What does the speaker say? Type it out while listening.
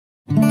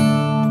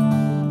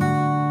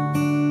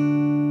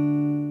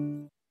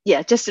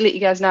yeah, just to let you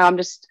guys know, I'm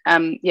just,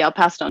 yeah, I'll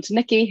pass it on to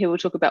Nikki, who will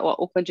talk about what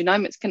Auckland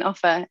Genomics can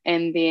offer.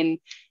 And then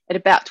at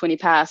about 20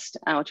 past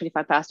or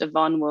 25 past,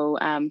 Yvonne will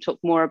talk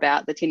more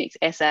about the 10x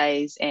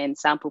assays and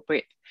sample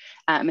prep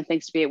and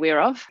things to be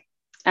aware of.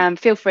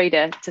 Feel free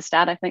to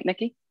start, I think,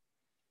 Nikki.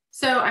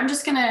 So I'm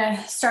just going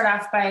to start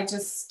off by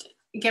just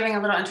giving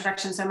a little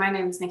introduction. So my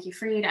name is Nikki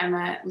Freed. I'm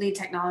a lead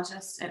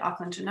technologist at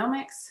Auckland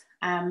Genomics.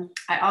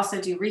 I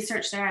also do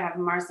research there. I have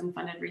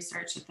Marsden-funded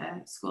research at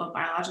the School of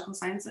Biological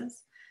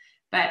Sciences.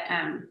 But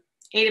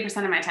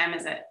 80% of my time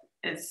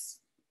is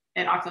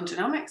at Auckland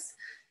Genomics.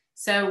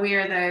 So we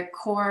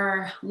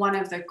are one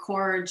of the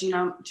core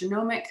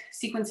genomic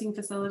sequencing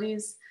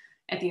facilities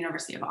at the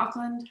University of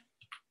Auckland.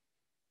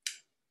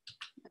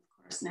 Of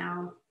course,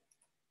 now,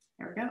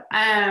 there we go.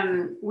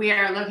 We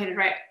are located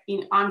right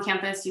on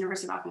campus,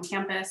 University of Auckland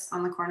campus,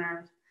 on the corner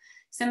of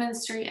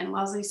Simmons Street and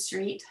Wellesley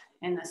Street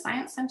in the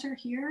Science Center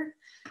here.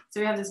 So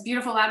we have this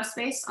beautiful lab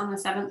space on the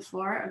 7th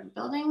floor of the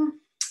building.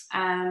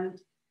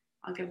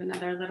 I'll give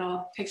another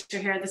little picture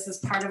here. This is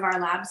part of our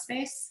lab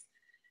space.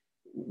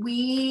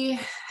 We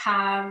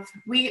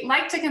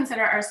like to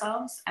consider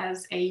ourselves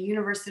as a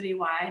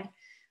university-wide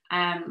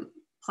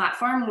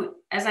platform.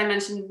 As I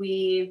mentioned,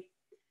 we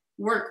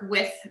work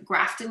with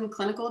Grafton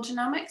Clinical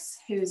Genomics,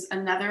 who's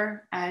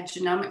another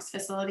genomics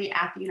facility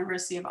at the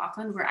University of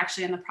Auckland. We're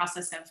actually in the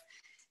process of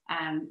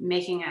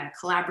making a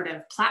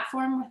collaborative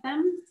platform with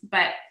them.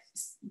 But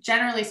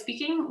generally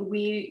speaking,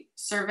 we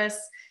service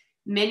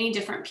many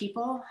different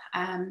people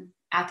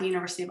at the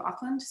University of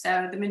Auckland.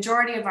 So the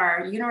majority of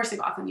our University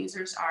of Auckland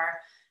users are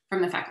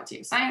from the Faculty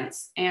of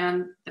Science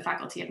and the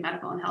Faculty of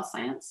Medical and Health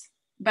Science.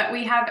 But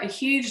we have a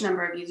huge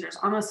number of users.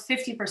 Almost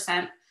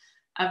 50%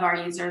 of our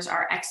users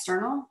are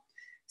external.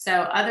 So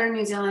other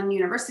New Zealand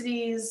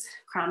universities,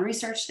 Crown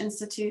Research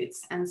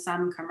Institutes, and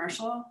some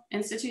commercial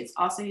institutes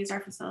also use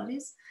our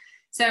facilities.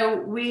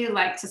 So we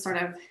like to sort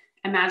of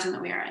imagine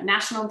that we are a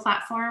national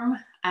platform,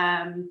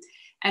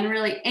 and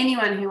really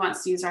anyone who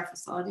wants to use our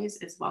facilities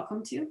is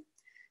welcome to.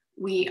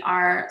 We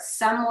are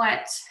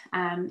somewhat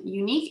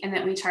unique in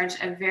that we charge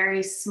a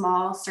very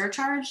small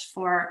surcharge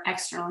for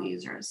external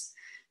users.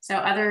 So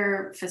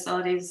other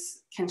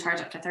facilities can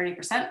charge up to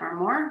 30% or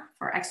more.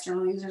 For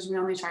external users, we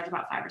only charge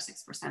about 5 or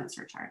 6%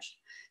 surcharge.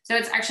 So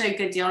it's actually a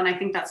good deal. And I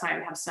think that's why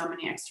we have so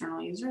many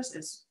external users,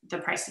 is the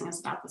pricing is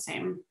about the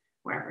same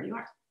wherever you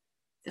are.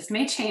 This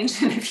may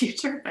change in the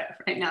future, but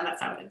right now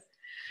that's how it is.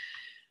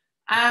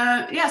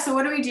 Yeah, so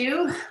what do we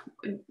do?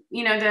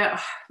 You know,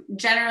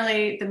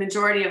 generally the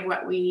majority of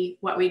what we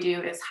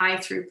do is high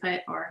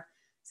throughput, or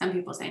some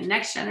people say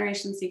next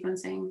generation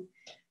sequencing.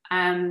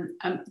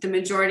 The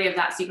majority of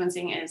that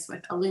sequencing is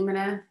with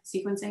Illumina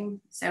sequencing.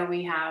 So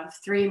we have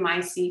 3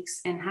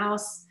 MySeqs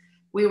in-house.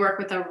 We work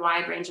with a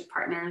wide range of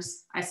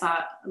partners. I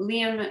saw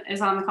Liam is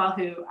on the call,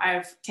 who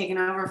I've taken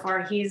over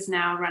for. He's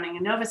now running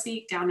a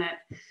NovaSeq down at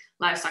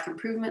Livestock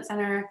Improvement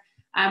Center.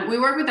 We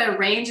work with a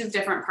range of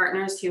different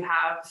partners who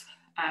have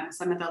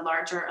some of the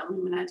larger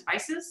Illumina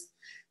devices.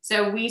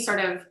 So we sort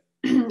of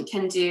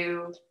can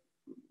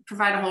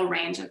provide a whole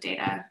range of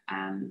data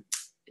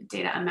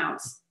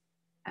amounts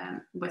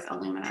with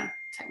Illumina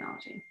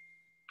technology.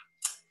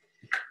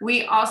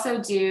 We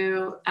also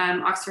do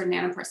Oxford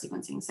nanopore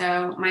sequencing.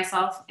 So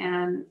myself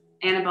and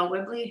Annabelle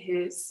Wibley,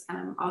 who's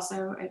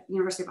also at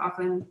University of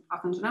Auckland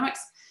Genomics,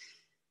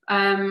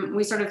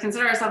 we sort of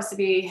consider ourselves to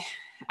be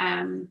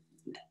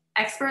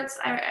experts,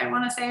 I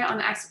want to say,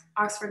 on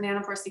Oxford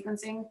nanopore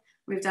sequencing.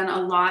 We've done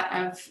a lot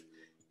of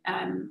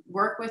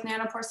work with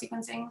nanopore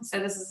sequencing. So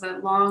this is a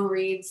long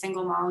read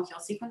single molecule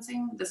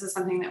sequencing. This is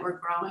something that we're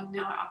growing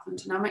now at Auckland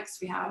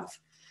Genomics. We have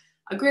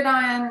a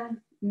GridION,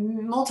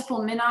 multiple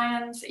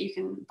MinIONs that you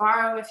can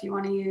borrow if you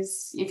want to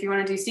use, if you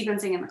want to do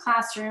sequencing in the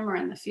classroom or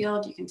in the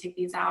field. You can take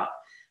these out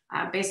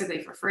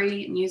basically for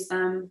free and use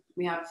them.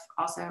 We have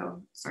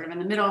also sort of in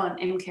the middle an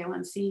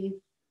MK1C.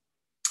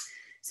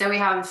 So we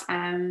have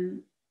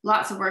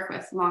lots of work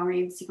with long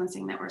read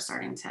sequencing that we're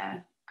starting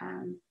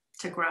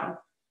to grow.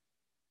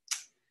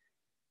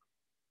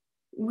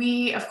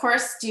 We, of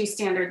course, do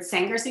standard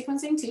Sanger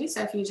sequencing too.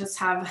 So if you just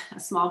have a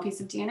small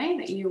piece of DNA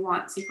that you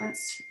want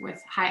sequenced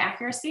with high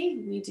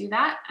accuracy, we do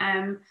that.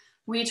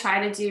 We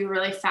try to do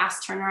really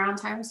fast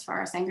turnaround times for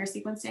our Sanger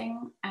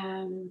sequencing.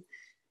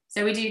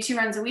 So we do 2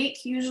 runs a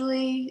week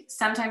usually.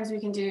 Sometimes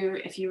we can do,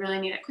 if you really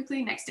need it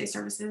quickly, next day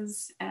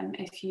services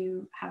if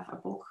you have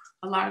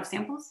a lot of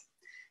samples.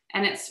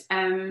 And it's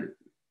a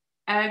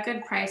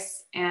good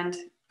price. And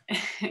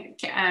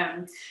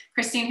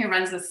Christine, who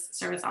runs this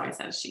service, always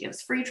says she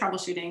gives free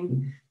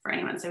troubleshooting for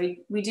anyone. So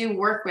we do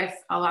work with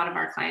a lot of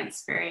our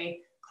clients very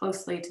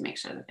closely to make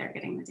sure that they're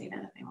getting the data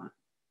that they want.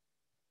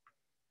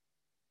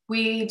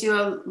 We do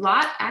a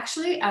lot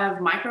actually of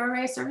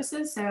microarray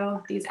services.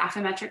 So these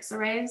Affymetrix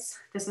arrays,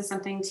 this is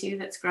something too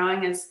that's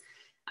growing, as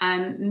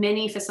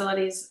many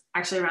facilities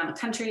actually around the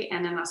country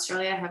and in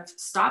Australia have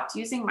stopped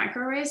using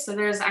microarrays. So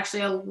there's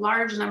actually a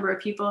large number of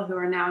people who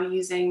are now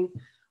using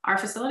our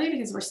facility,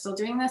 because we're still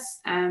doing this,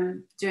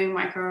 doing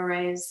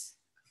microarrays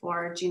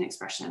for gene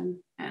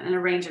expression and a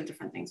range of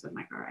different things with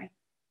microarray.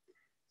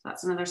 So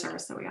that's another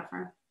service that we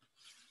offer.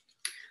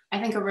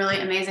 I think a really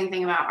amazing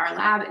thing about our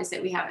lab is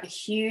that we have a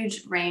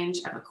huge range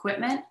of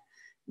equipment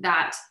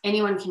that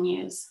anyone can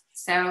use.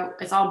 So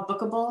it's all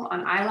bookable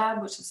on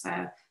iLab, which is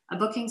a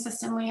booking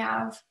system we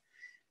have.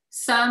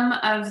 Some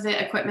of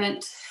the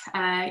equipment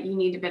you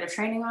need a bit of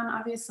training on,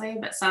 obviously,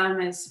 but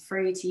some is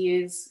free to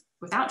use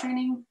without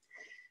training.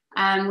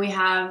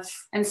 And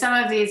some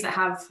of these that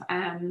have,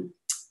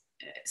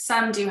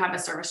 some do have a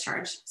service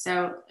charge.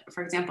 So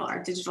for example,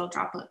 our digital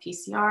droplet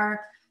PCR,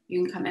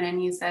 you can come in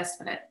and use this,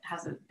 but it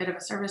has a bit of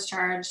a service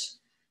charge.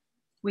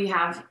 We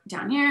have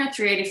down here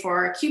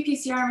 384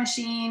 qPCR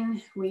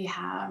machine. We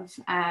have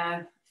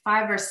 5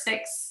 or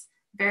 6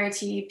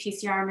 Verity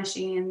PCR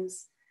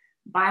machines,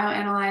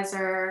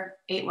 bioanalyzer,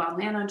 8-well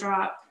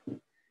nanodrop.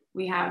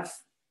 We have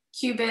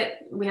qubit.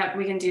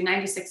 We can do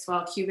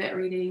 96-well qubit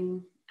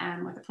reading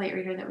with a plate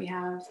reader that we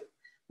have.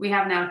 We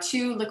have now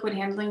 2 liquid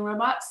handling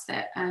robots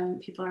that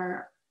people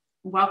are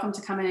welcome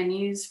to come in and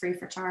use free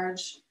for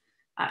charge.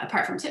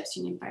 Apart from tips,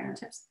 you need to buy your own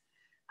tips.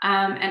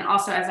 And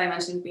also, as I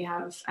mentioned, we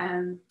have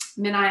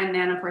mini-ion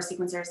nanopore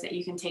sequencers that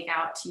you can take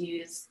out to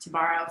use to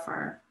borrow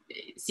for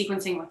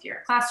sequencing with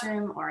your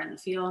classroom or in the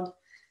field.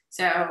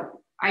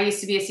 So I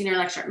used to be a senior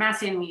lecturer at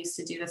Massey, and we used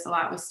to do this a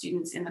lot with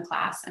students in the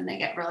class, and they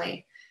get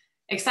really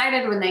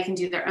excited when they can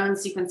do their own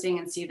sequencing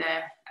and see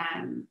the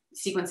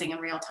sequencing in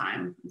real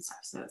time and stuff.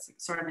 So it's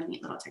sort of a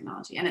neat little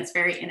technology, and it's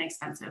very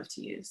inexpensive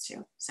to use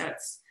too. So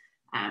it's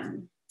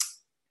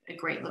a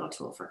great little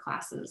tool for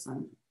classes.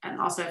 And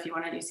also if you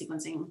want to do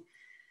sequencing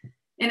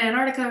in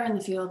Antarctica or in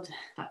the field,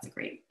 that's a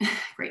great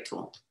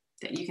tool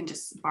that you can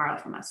just borrow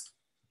from us.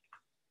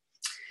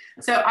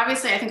 So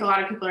obviously I think a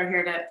lot of people are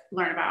here to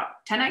learn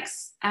about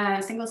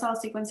 10x single cell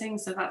sequencing.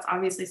 So that's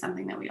obviously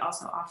something that we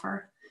also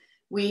offer.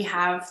 We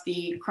have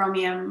the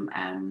Chromium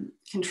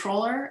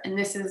controller, and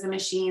this is a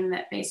machine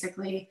that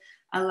basically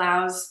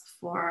allows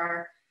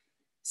for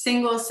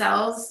single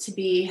cells to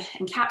be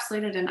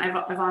encapsulated, and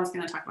Yvonne's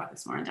going to talk about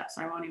this more in depth,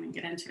 so I won't even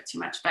get into it too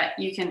much, but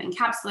you can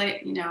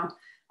encapsulate,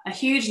 a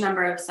huge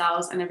number of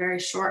cells in a very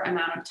short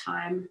amount of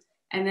time,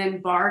 and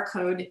then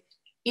barcode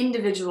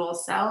individual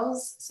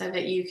cells so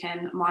that you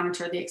can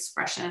monitor the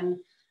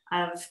expression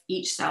of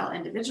each cell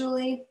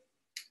individually.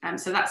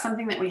 So that's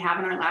something that we have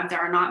in our lab. There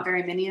are not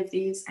very many of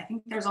these. I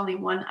think there's only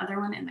one other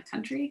one in the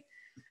country.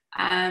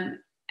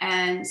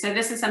 And so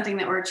this is something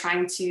that we're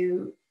trying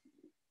to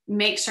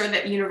make sure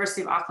that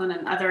University of Auckland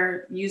and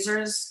other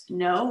users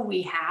know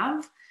we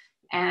have,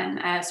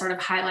 and sort of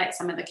highlight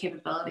some of the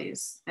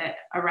capabilities that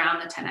around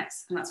the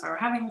 10x. And that's why we're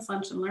having this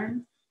lunch and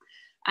learn.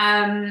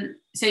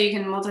 So you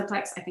can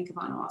multiplex. I think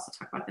Yvonne will also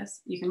talk about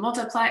this. You can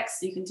multiplex,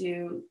 you can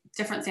do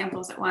different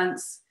samples at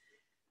once.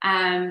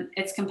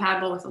 It's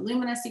compatible with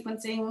Illumina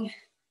sequencing.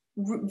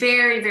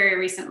 Very, very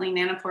recently,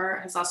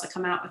 Nanopore has also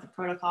come out with a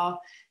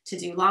protocol to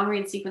do long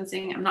read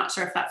sequencing. I'm not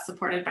sure if that's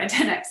supported by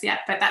 10x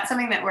yet, but that's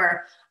something that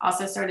we're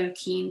also sort of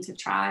keen to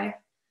try.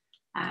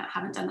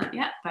 Haven't done that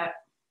yet, but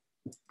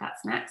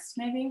that's next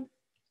maybe.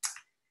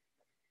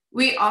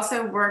 We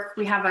also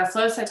we have a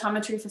flow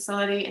cytometry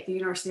facility at the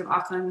University of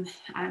Auckland,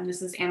 and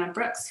this is Anna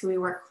Brooks, who we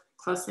work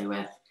closely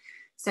with.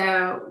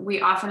 So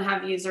we often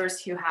have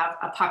users who have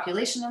a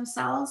population of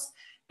cells,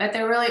 but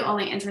they're really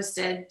only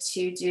interested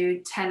to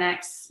do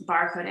 10x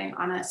barcoding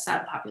on a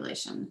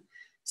subpopulation.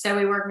 So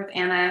we work with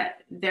Anna,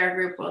 their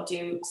group will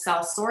do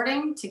cell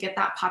sorting to get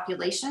that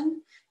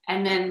population,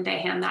 and then they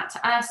hand that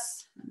to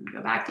us,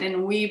 go back,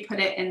 and we put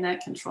it in the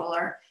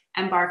controller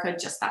and barcode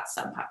just that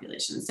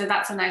subpopulation. So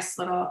that's a nice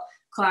little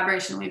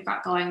collaboration we've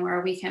got going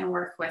where we can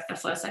work with the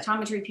flow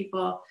cytometry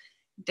people.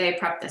 They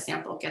prep the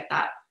sample, get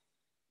that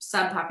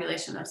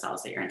subpopulation of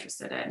cells that you're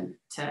interested in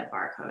to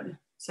barcode.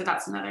 So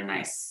that's another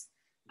nice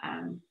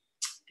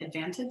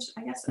advantage,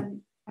 I guess, of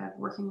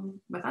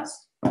working with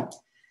us.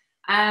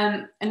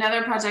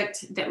 Another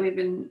project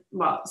that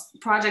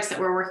projects that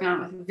we're working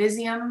on with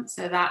Visium,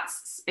 so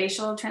that's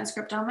spatial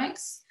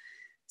transcriptomics.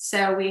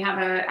 So we have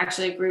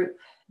actually a group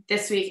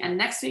this week and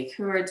next week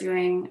who are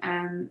doing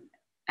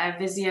a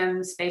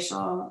Visium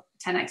spatial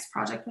 10x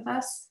project with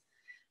us.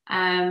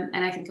 And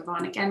I think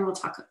Yvonne, again, will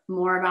talk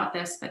more about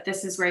this, but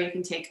this is where you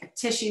can take a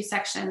tissue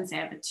section,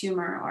 say of a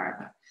tumor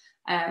or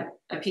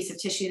a piece of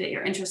tissue that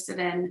you're interested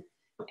in,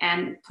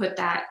 and put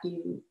that,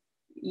 you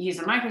use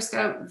a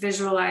microscope,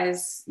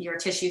 visualize your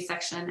tissue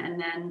section, and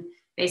then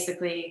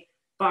basically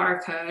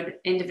barcode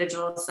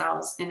individual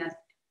cells in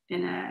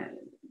a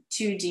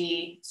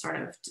 2D sort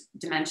of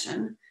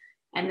dimension.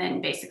 And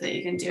then basically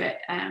you can do it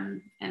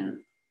and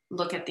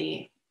look at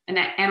and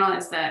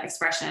analyze the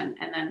expression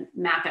and then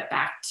map it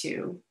back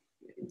to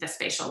the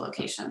spatial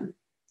location.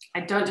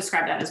 I don't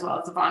describe that as well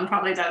as Yvonne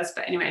probably does,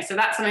 but anyway, so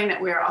that's something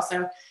that we're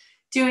also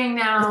doing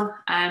now.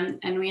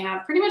 And we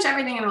have pretty much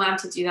everything in the lab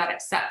to do that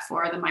except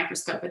for the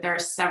microscope, but there are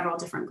several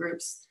different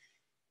groups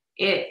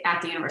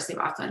at the University of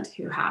Auckland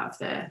who have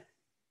the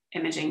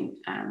imaging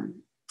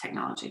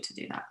technology to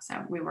do that.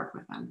 So we work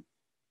with them.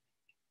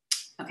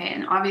 Okay,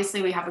 and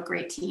obviously we have a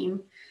great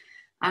team.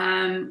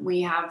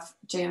 We have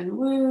Jaeun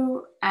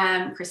Woo,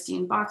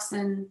 Christine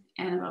Boxon,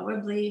 Annabelle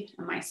Wibley,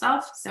 and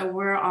myself. So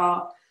we're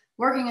all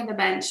working at the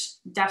bench,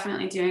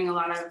 definitely doing a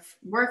lot of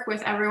work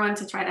with everyone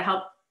to try to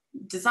help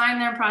design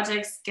their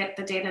projects, get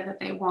the data that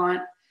they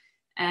want,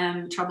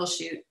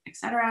 troubleshoot,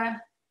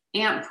 etc.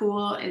 Ant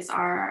Poole is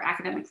our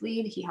academic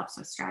lead. He helps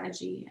with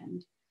strategy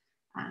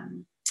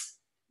and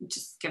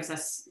just gives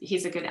us,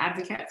 he's a good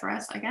advocate for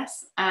us, I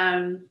guess.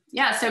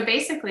 Yeah, so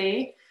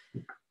basically,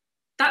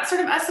 that's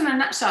sort of us in a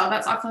nutshell.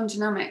 That's Auckland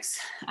Genomics.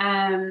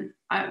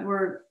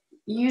 We're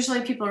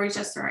usually people reach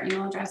us through our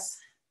email address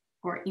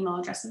or email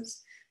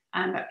addresses,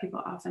 but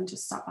people often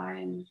just stop by,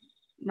 and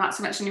not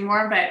so much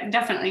anymore, but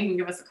definitely you can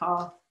give us a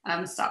call,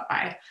 stop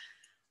by.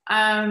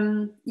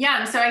 Yeah,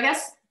 and so I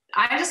guess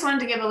I just wanted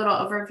to give a little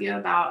overview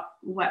about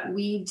what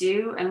we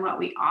do and what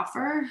we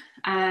offer.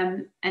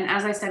 And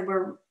as I said,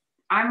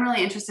 I'm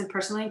really interested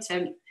personally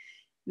to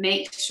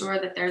make sure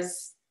that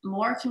there's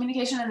more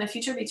communication in the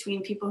future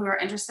between people who are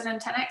interested in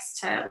 10X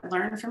to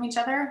learn from each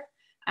other.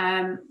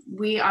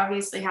 We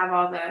obviously have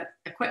all the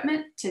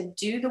equipment to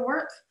do the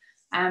work,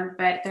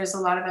 but there's a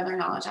lot of other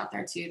knowledge out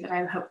there too that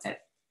I hope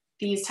that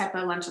these type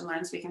of lunch and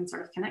learns, we can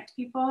sort of connect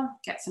people,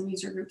 get some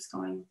user groups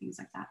going, things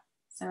like that.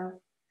 So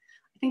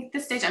I think at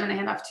this stage, I'm going to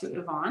hand off to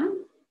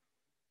Yvonne.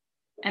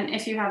 And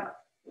if you have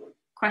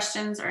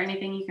questions or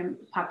anything, you can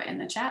pop it in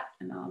the chat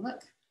and I'll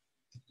look.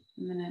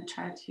 I'm going to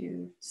try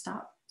to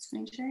stop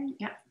screen sharing.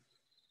 Yeah.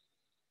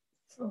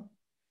 So,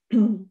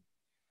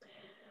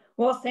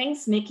 well,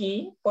 thanks,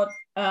 Nikki. But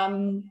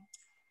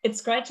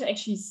it's great to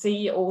actually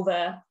see all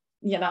the,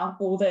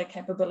 all the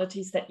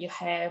capabilities that you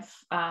have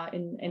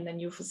in the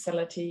new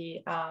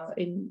facility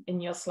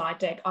in your slide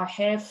deck. I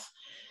have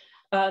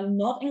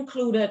not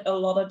included a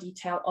lot of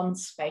detail on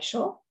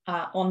spatial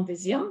on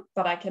Visium,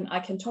 but I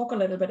can talk a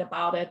little bit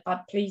about it.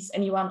 But please,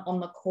 anyone on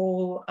the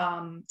call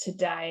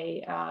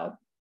today,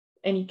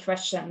 any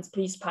questions,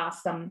 please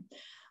pass them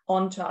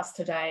on to us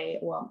today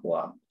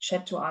or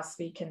chat to us.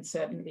 We can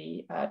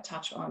certainly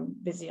touch on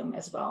Visium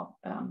as well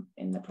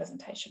in the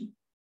presentation.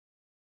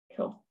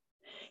 Cool.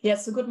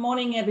 Yes, so good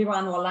morning,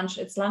 everyone, or lunch.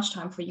 It's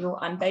lunchtime for you.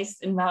 I'm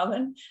based in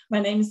Melbourne. My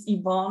name is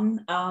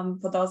Yvonne.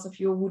 For those of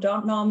you who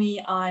don't know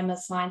me, I'm a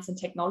science and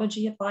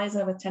technology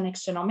advisor with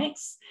 10X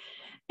Genomics.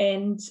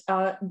 And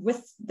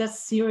with this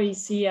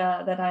series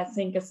here that I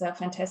think is a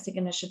fantastic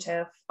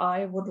initiative,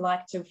 I would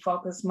like to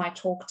focus my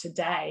talk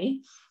today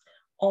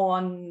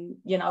on,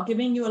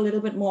 giving you a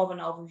little bit more of an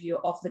overview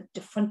of the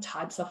different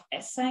types of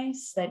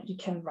assays that you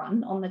can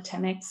run on the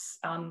 10X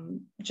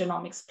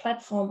Genomics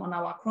platform on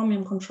our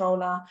Chromium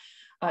controller,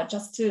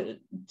 just to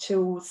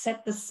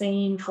set the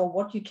scene for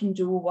what you can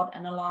do, what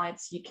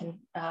analytes you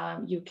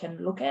can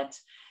look at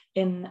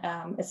in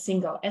a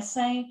single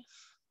assay.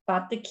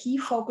 But the key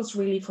focus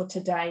really for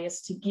today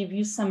is to give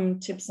you some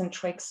tips and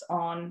tricks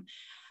on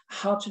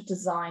how to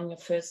design your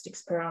first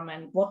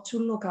experiment, what to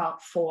look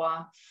out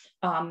for.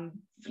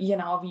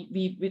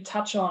 We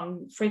touch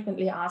on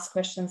frequently asked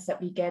questions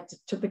that we get,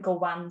 typical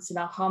ones,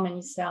 how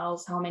many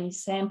cells, how many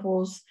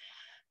samples.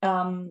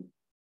 And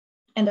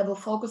I will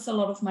focus a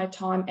lot of my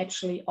time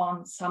actually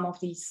on some of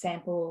these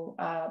sample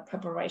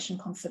preparation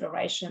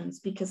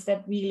considerations, because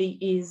that really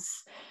is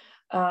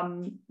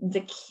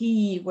the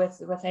key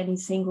with any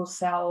single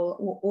cell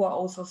or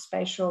also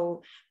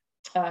spatial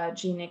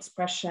gene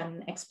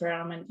expression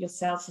experiment. Your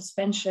cell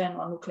suspension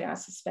or nuclei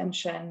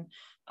suspension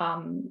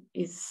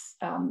is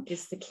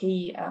the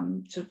key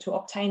to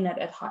obtain that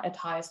at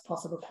highest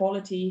possible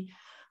quality.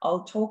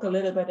 I'll talk a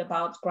little bit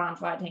about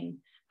grant writing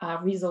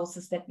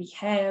resources that we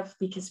have,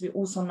 because we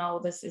also know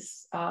this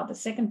is the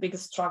second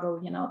biggest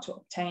struggle, to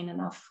obtain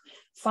enough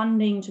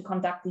funding to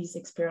conduct these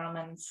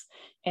experiments,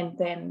 and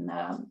then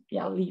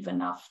leave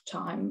enough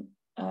time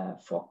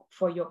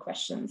for your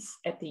questions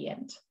at the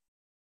end.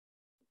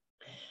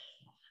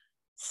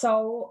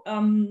 So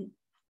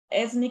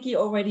as Nikki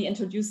already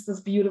introduced this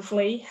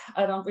beautifully,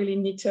 I don't really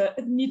need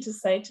to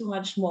say too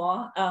much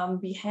more.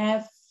 We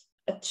have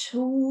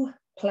two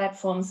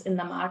platforms in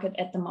the market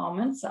at the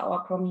moment. So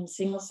our Chromium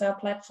single cell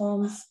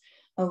platforms,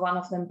 one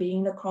of them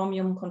being the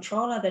Chromium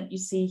controller that you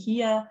see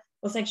here.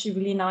 It was actually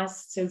really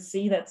nice to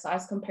see that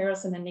size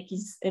comparison in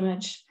Nikki's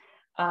image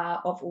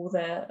of all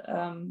the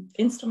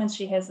instruments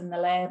she has in the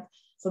lab,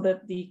 so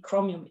that the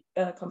Chromium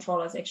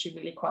controller is actually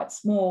really quite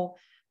small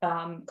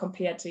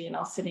compared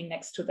to, sitting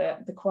next to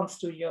the Quant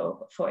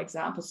Studio, for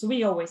example. So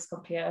we always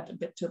compare it a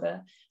bit to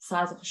the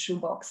size of a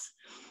shoebox.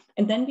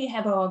 And then we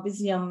have our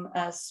Visium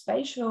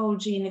spatial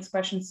gene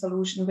expression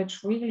solution,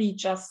 which really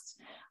just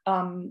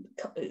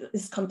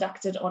is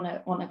conducted on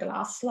a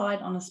glass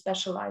slide, on a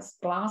specialized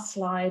glass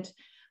slide.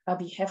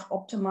 We have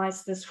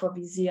optimized this for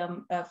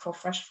Visium for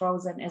fresh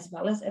frozen as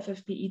well as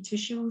FFPE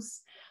tissues.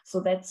 So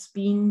that's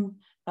been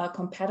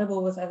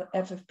compatible with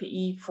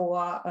FFPE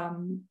for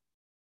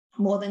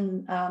more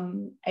than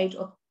 8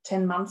 or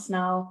 10 months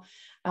now.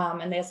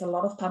 And there's a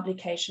lot of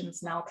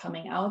publications now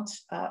coming out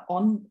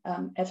on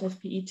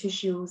FFPE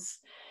tissues.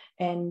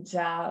 And,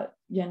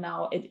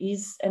 it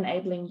is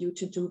enabling you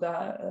to do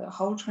the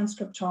whole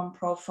transcriptome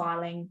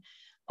profiling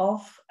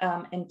of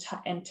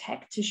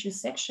intact tissue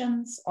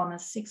sections on a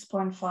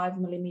 6.5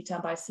 millimeter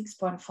by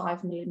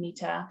 6.5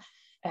 millimeter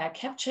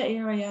capture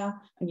area,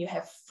 and you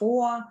have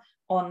 4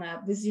 on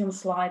a Visium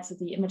slide. So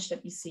the image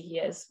that you see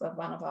here is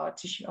one of our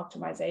tissue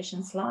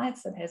optimization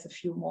slides that has a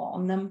few more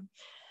on them.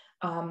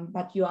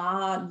 But you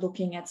are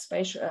looking at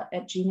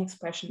gene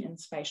expression in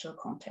spatial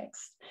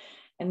context.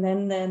 And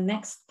then the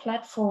next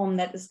platform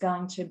that is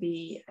going to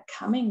be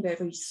coming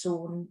very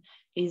soon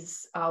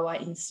is our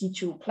in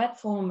situ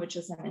platform, which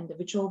is an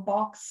individual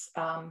box.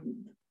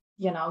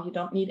 You know, you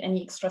don't need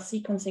any extra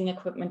sequencing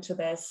equipment to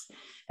this.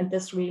 And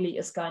this really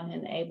is going to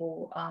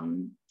enable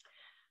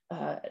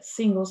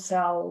single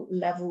cell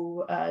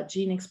level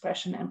gene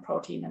expression and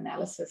protein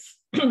analysis.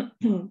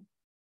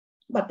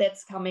 But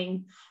that's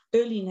coming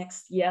early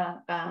next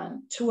year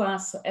to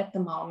us. So at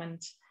the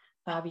moment,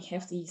 we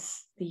have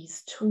these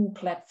 2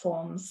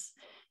 platforms.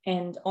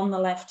 And on the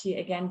left here,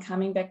 again,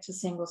 coming back to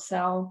single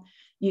cell,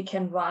 you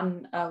can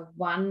run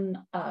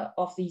one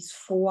of these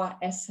 4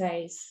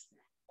 assays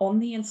on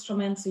the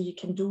instrument. So you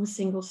can do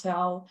single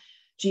cell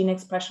gene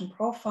expression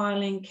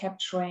profiling,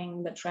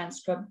 capturing the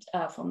transcript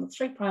from the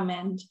 3'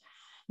 end.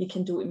 You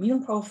can do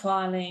immune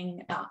profiling,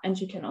 and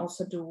you can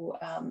also do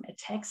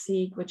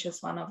ATAC-seq, which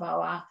is one of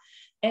our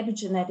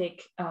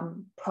epigenetic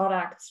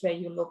products where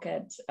you look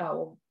at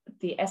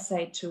the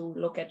assay to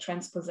look at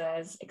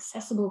transposase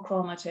accessible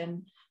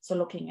chromatin. So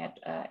looking at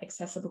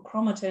accessible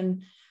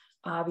chromatin,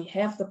 we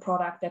have the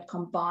product that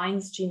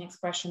combines gene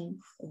expression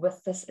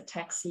with this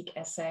ATAC-seq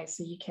assay.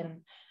 So you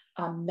can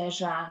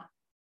measure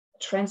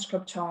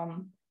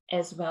transcriptome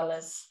as well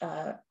as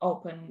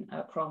open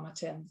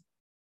chromatin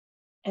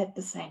at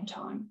the same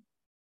time.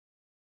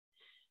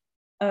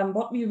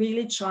 What we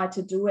really try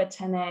to do at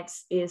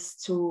 10x is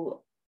to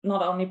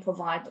not only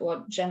provide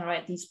or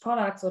generate these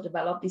products or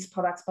develop these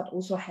products, but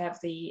also have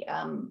the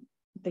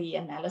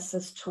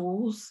analysis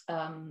tools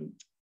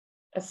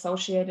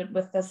associated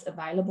with this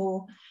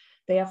available.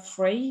 They are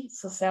free,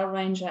 so Cell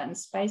Ranger and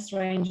Space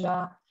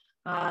Ranger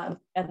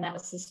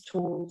analysis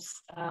tools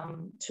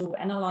to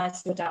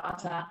analyze your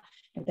data.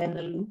 And then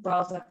the Loop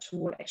Browser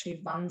tool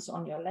actually runs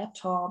on your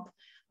laptop.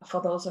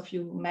 For those of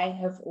you who may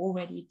have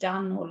already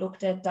done or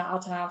looked at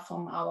data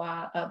from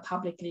our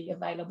publicly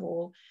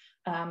available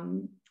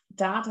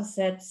data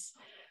sets,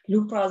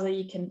 Loop Browser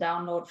you can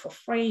download for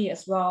free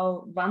as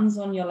well, runs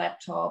on your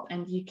laptop,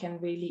 and you can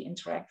really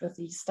interact with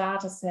these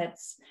data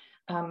sets.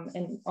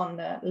 And on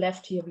the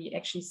left here, we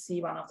actually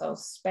see one of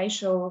those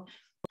spatial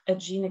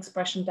gene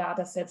expression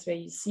data sets where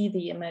you see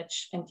the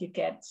image and you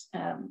get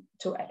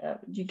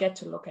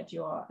to look at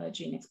your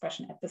gene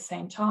expression at the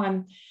same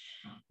time.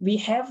 We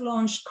have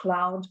launched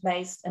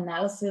cloud-based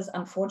analysis.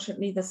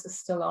 Unfortunately, this is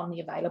still only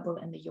available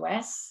in the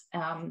US,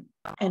 and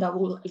I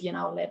will,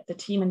 let the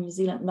team in New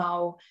Zealand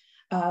know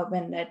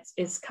when that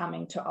is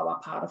coming to our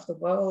part of the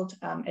world,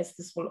 as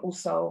this will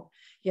also,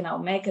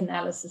 make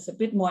analysis a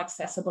bit more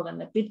accessible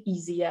and a bit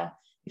easier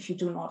if you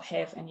do not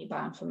have any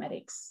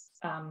bioinformatics,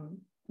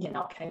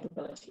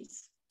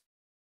 capabilities.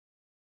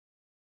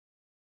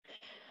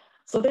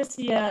 So this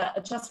year, I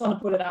just want to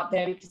put it out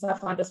there because I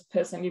find this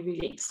personally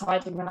really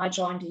exciting. When I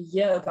joined a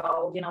year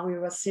ago, we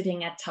were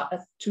sitting at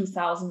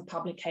 2,000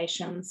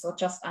 publications, or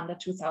just under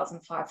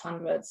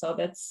 2,500. So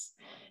that's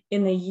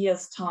in a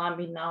year's time,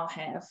 we now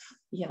have,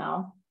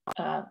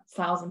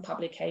 1,000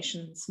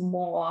 publications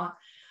more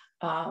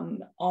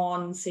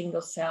on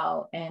single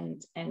cell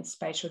and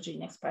spatial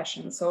gene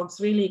expression. So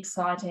it's really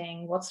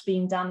exciting what's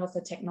being done with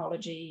the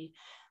technology.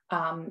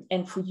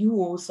 And for you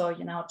also,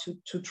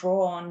 to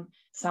draw on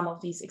some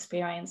of these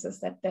experiences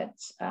that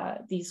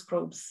these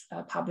groups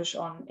publish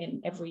on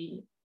in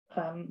every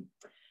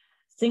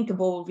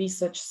thinkable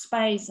research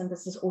space. And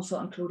this is also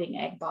including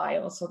ag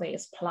bio. So there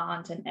is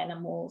plant and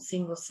animal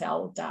single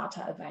cell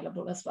data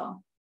available as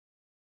well.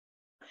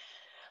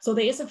 So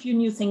there is a few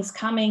new things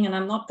coming, and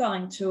I'm not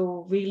going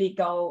to really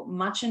go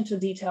much into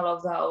detail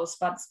of those,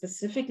 but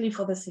specifically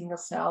for the single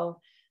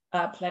cell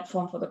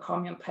platform, for the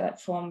Chromium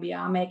platform, we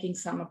are making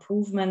some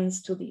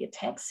improvements to the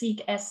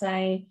ATAC-seq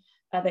assay.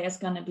 There's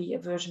going to be a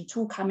version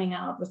 2 coming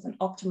out with an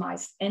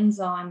optimized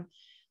enzyme,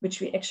 which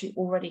we actually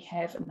already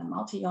have in the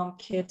multi-ohm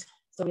kit.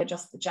 So we're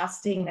just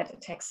adjusting that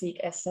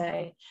ATAC-seq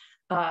assay.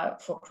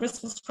 For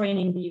CRISPR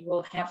screening, we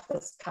will have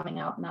this coming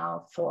out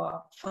now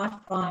for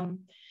 5'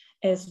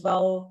 as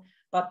well.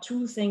 But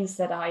 2 things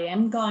that I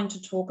am going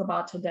to talk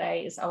about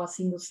today is our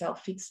single cell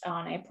fixed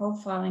RNA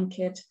profiling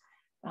kit,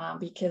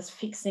 because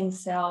fixing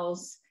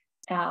cells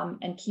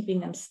and keeping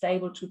them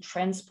stable to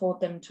transport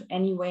them to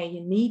anywhere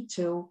you need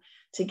to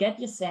get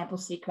your sample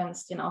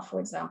sequenced, for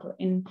example,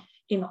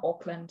 in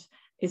Auckland,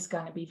 is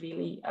going to be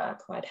really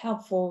quite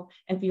helpful.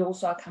 And we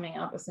also are coming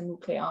out with a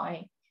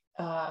nuclei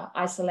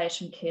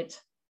isolation kit,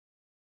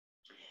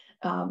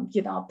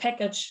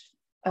 packaged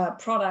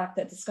product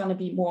that is going to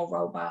be more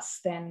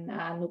robust than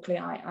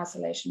nuclei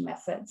isolation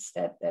methods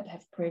that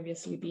have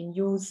previously been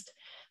used.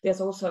 There's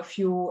also a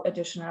few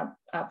additional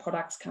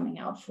products coming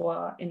out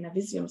in the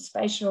Visium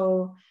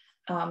spatial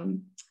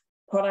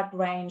product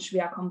range.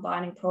 We are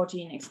combining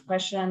protein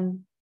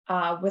expression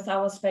with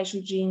our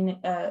spatial gene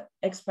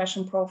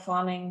expression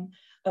profiling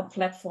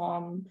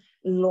platform,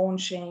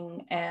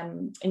 launching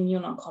an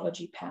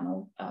immuno-oncology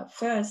panel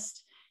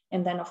first,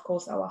 and then of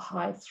course our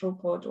high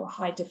throughput or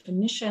high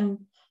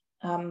definition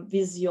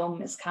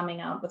Visium is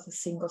coming out with a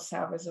single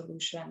cell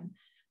resolution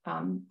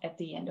at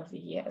the end of the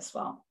year as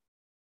well.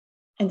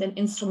 And an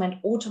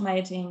instrument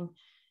automating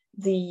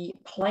the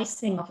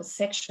placing of a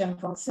section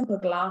from a simple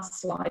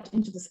glass slide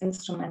into this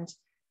instrument,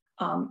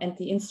 and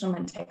the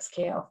instrument takes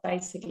care of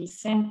basically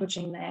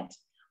sandwiching that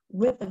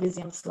with the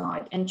Visium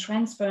slide and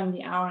transferring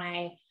the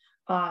RNA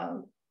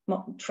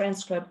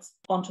transcripts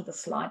onto the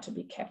slide to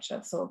be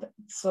captured. So that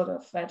sort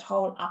of that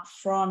whole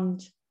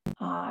upfront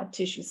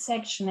tissue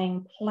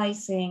sectioning,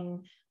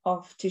 placing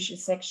of tissue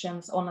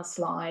sections on a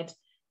slide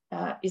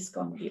is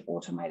going to be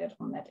automated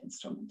on that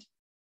instrument.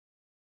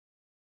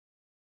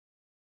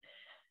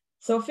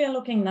 So if we're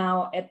looking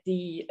now at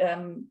the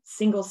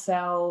single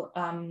cell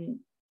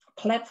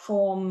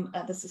platform,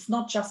 this is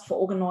not just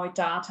for organoid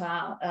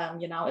data,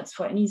 it's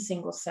for any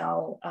single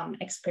cell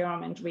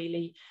experiment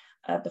really.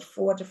 The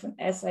 4 different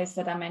assays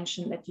that I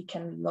mentioned that you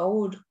can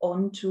load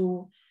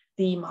onto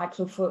the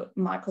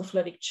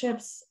microfluidic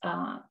chips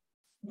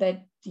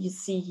that you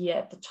see here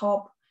at the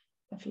top.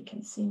 If you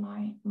can see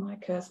my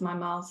cursor, my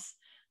mouse.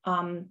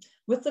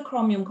 With the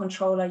Chromium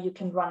controller, you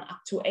can run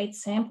up to 8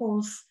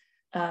 samples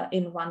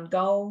in one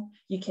go.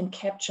 You can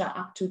capture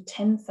up to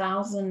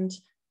 10,000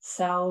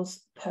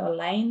 cells per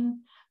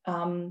lane.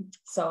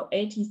 So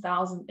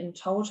 80,000 in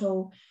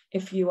total.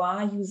 If you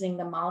are using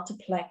the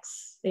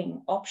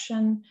multiplexing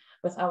option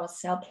with our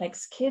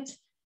CellPlex kit,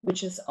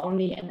 which is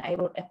only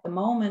enabled at the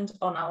moment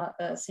on our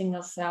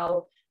single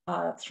cell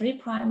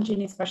 3'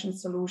 gene expression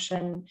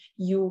solution,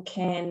 you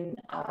can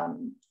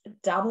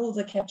double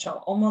the capture,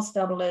 almost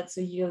double it. So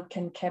you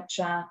can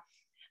capture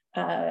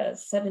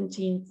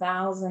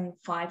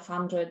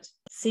 17,500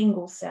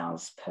 single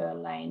cells per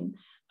lane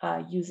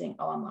using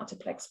our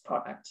multiplex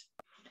product.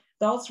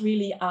 Those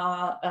really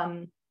are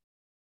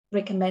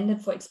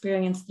recommended for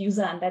experienced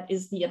user, and that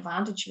is the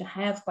advantage you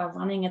have by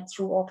running it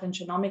through Auckland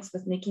Genomics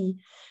with Nikki,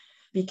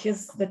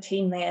 because the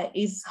team there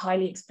is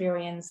highly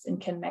experienced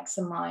and can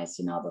maximize,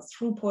 the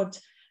throughput,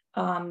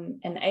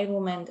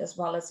 enablement, as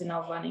well as,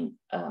 running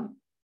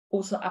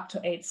also up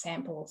to 8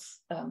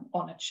 samples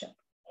on a chip.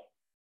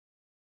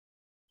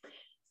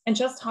 And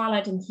just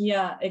highlighting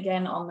here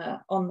again on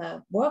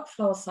the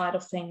workflow side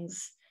of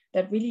things,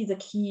 that really the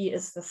key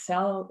is the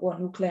cell or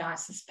nuclei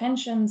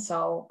suspension.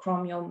 So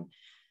Chromium,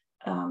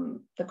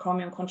 the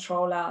Chromium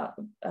controller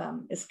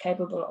is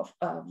capable of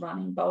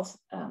running both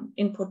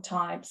input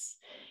types.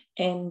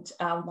 And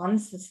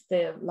once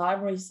the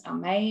libraries are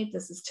made,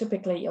 this is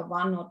typically a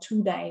 1 or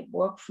 2 day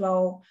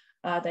workflow.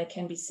 They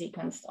can be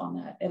sequenced on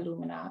an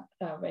Illumina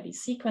ready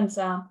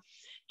sequencer.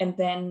 And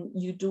then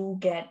you do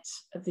get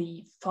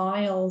the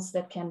files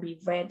that can be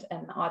read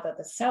in either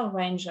the Cell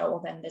Ranger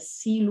or then the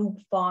C-loop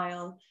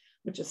file,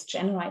 which is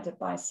generated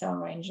by Cell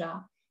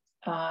Ranger,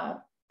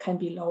 can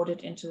be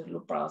loaded into the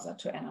Loop browser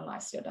to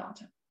analyze your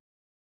data.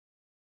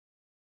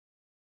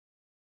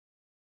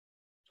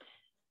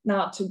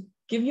 Now, to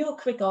give you a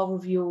quick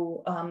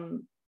overview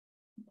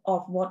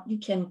of what you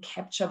can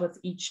capture with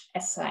each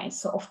assay.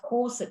 So of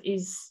course it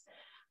is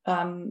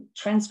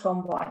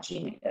transcriptome-wide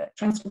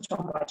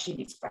gene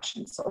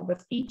expression. So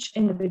with each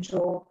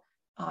individual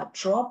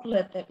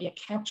droplet that we are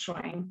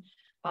capturing,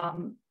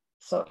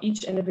 so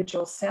each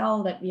individual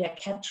cell that we are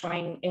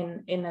capturing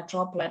in a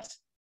droplet,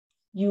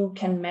 you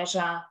can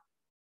measure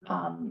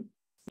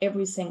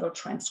every single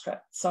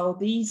transcript. So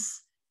the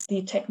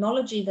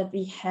technology that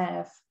we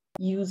have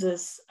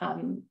uses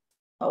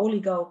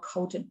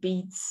oligo-coated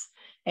beads,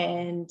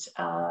 and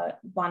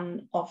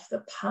one of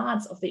the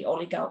parts of the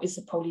oligo is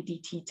a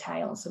poly-DT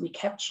tail. So we're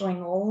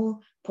capturing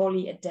all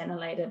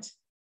polyadenylated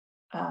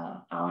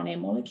RNA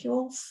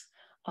molecules.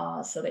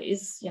 So there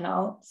is,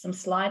 some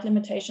slight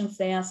limitations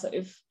there. So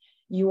if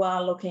you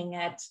are looking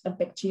at a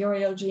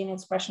bacterial gene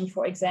expression,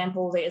 for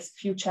example, there's a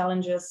few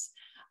challenges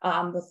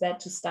with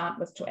that to start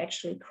with, to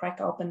actually crack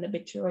open the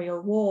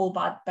bacterial wall.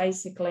 But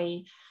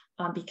basically,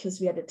 because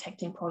we are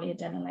detecting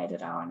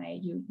polyadenylated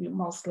RNA, you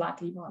most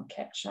likely won't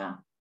capture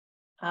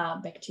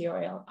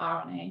bacterial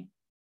RNA.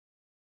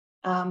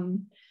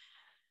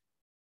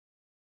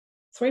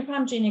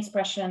 3' gene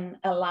expression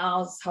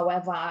allows,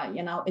 however,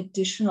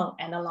 additional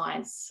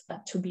analytes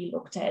to be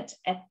looked at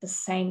the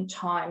same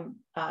time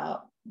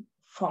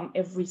from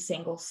every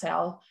single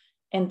cell,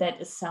 and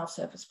that is cell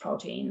surface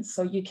proteins.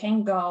 So you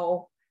can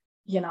go,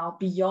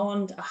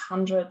 beyond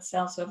 100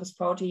 cell surface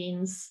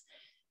proteins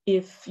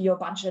if your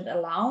budget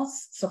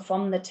allows. So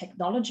from the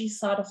technology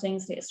side of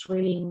things, there's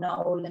really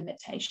no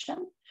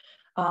limitation,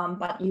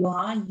 but you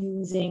are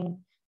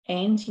using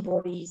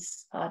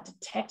antibodies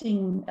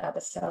detecting the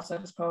cell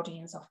surface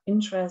proteins of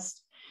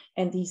interest.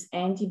 And these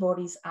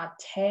antibodies are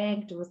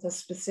tagged with a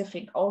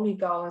specific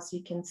oligo, as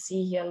you can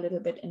see here a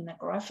little bit in the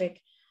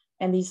graphic.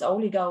 And these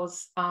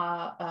oligos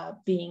are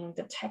being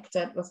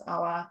detected with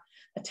our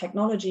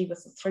technology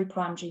with the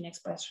 3' gene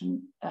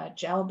expression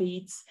gel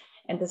beads.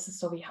 And this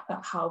is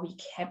how we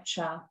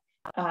capture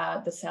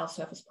the cell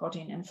surface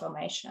protein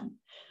information.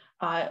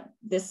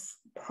 This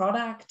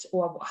product,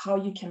 or how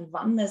you can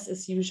run this,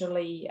 is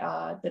usually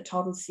the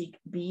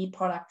Total-seq-B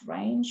product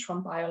range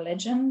from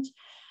BioLegend.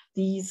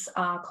 These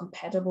are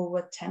compatible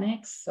with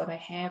 10x, so they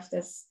have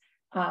this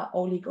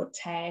oligo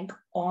tag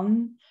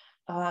on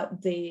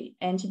the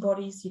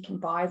antibodies. You can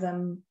buy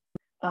them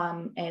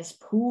as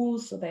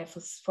pools. So they,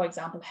 for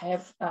example,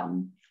 have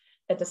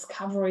a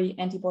discovery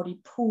antibody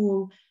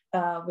pool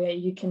where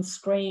you can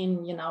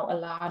screen, a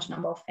large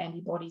number of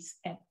antibodies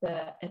at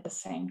the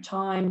same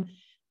time.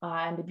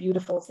 And the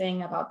beautiful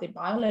thing about the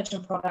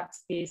BioLegend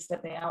products is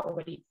that they are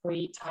already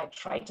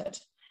pre-titrated.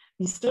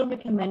 We still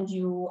recommend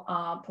you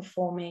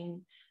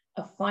performing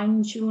a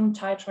fine-tuned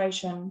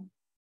titration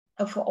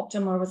for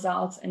optimal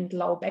results and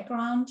low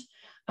background,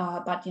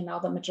 but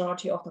the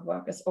majority of the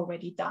work is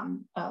already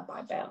done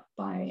by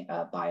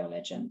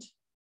BioLegend.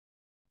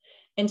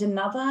 And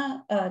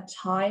another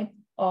type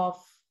of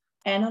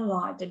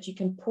analyte that you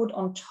can put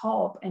on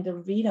top, and a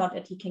readout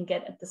that you can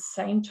get at the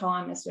same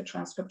time as your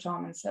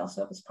transcriptome and cell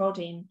surface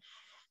protein,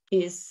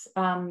 is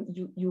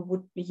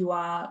you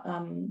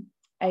are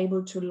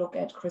able to look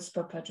at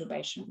CRISPR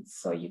perturbations.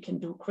 So you can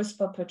do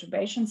CRISPR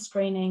perturbation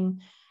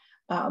screening,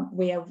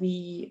 where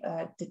we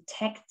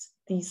detect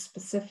these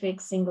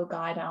specific single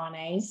guide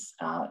RNAs,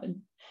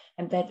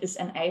 and that is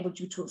enabled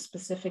due to a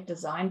specific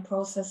design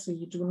process. So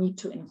you do need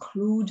to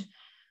include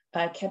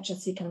capture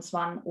sequence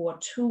 1 or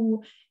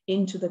 2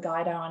 into the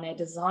guide RNA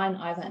design,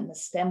 either in the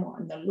stem or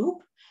in the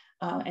loop.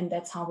 And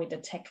that's how we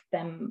detect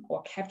them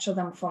or capture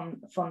them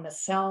from the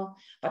cell.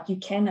 But you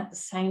can at the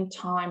same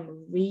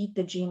time read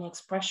the gene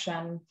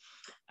expression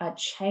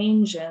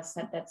changes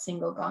that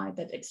single guide,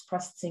 that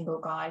expressed single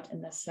guide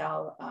in the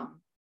cell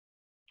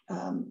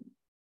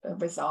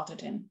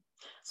resulted in.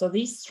 So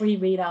these 3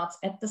 readouts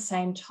at the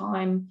same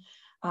time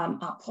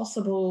are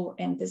possible,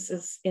 and this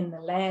is in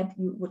the lab.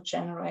 You would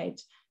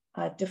generate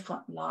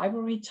different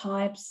library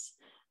types,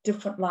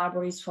 different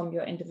libraries from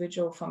your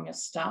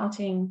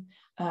starting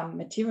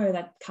material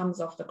that comes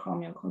off the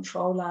Chromium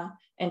controller,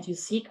 and you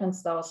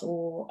sequence those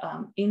all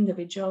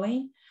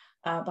individually,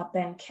 but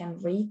then can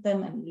read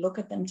them and look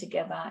at them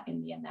together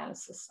in the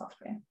analysis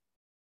software.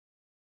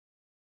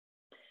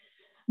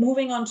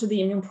 Moving on to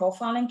the immune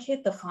profiling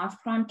kit, the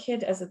 5'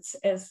 kit,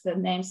 as the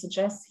name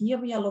suggests, here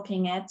we are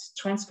looking at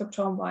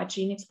transcriptome-wide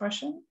gene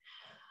expression,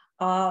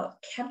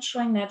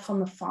 capturing that from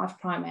the 5'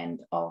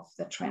 end of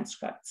the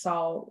transcript.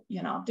 So,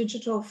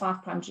 digital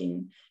 5'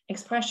 gene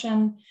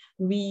expression.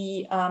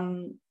 We,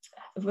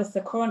 with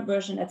the current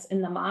version that's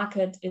in the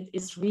market, it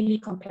is really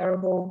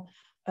comparable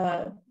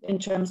in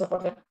terms of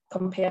what it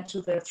compared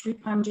to the 3'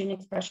 gene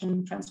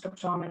expression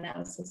transcriptome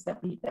analysis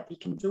that we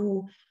can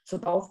do. So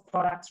both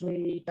products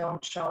really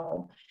don't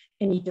show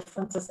any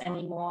differences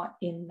anymore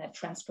in the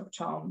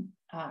transcriptome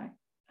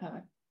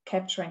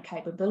capturing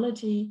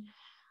capability.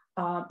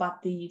 But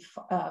the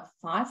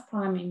 5'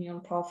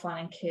 immune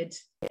profiling kit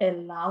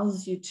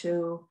allows you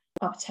to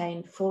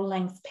obtain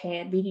full-length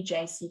paired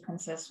VDJ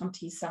sequences from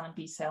T-cell and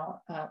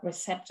B-cell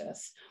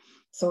receptors.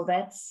 So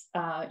that's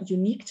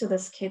unique to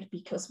this kit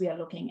because we are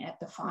looking at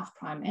the 5'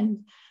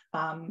 end.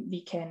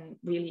 We can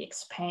really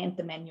expand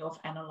the menu of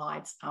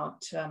analytes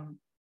out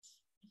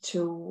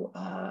to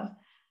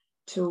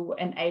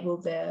enable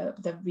the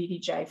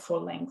VDJ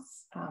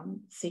full-length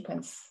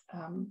sequence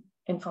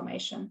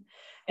information.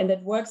 And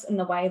that works in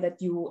the way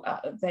that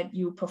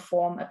you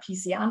perform a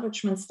PCR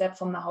enrichment step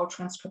from the whole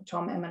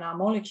transcriptome MNR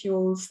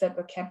molecules that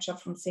were captured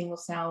from single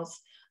cells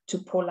to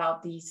pull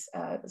out these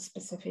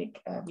specific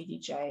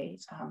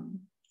VDJ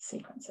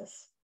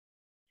sequences.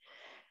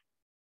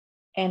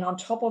 And on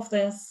top of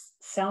this,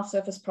 cell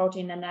surface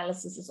protein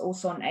analysis is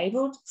also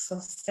enabled. So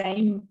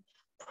same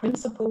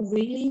principle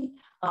really,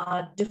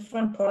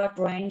 different product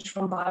range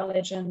from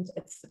BioLegend.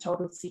 It's the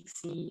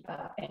Total-seq-C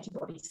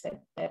antibodies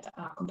that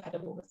are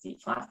compatible with the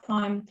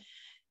 5'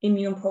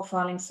 immune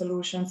profiling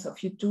solution. So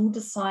if you do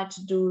decide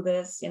to do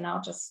this,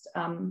 just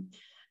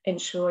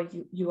ensure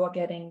you are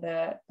getting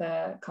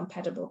the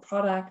compatible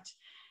product.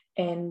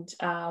 And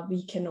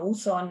we can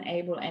also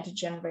enable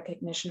antigen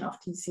recognition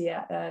of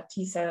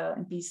T-cell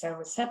and B-cell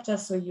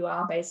receptors. So you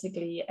are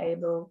basically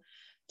able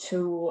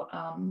to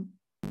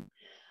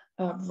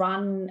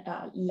run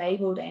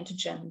labeled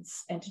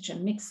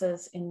antigen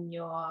mixes in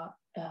your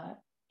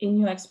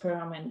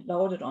experiment,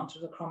 load it onto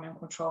the Chromium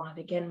controller, and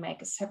again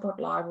make a separate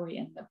library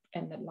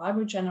in the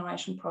library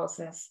generation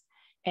process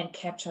and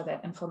capture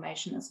that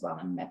information as well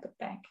and map it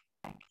back.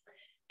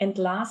 And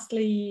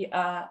lastly,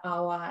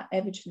 our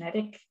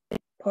epigenetic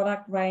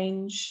product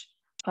range,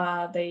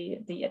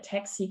 the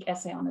ATAC-seq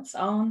assay on its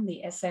own,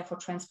 the assay for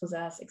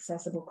transposase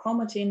accessible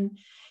chromatin.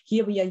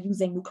 Here we are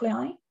using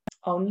nuclei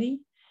only,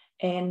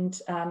 and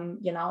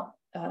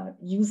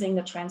using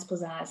the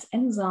transposase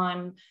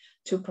enzyme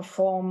to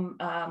perform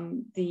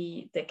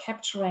the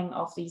capturing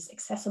of these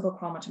accessible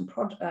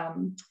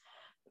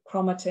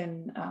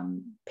chromatin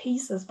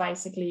pieces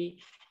basically,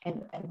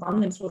 and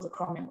run them through the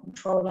Chromium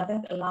controller.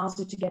 That allows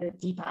you to get a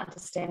deeper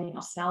understanding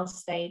of cell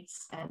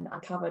states and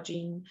uncover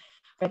gene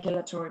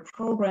regulatory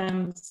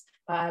programs,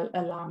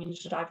 allow me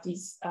to drive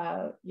these,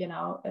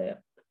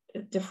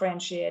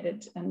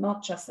 differentiated, and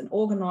not just in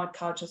organoid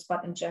cultures,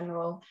 but in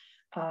general,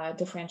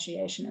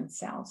 differentiation in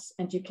cells.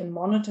 And you can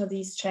monitor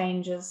these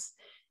changes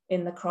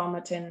in the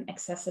chromatin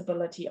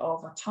accessibility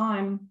over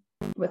time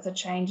with the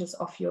changes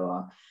of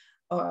your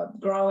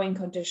growing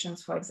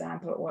conditions, for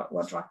example,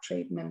 or drug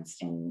treatments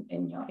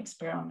in your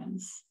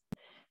experiments.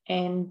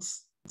 And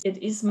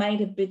it is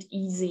made a bit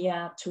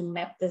easier to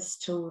map this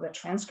to the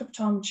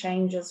transcriptome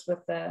changes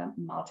with the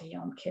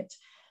multi-ohm kit,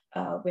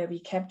 where we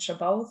capture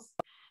both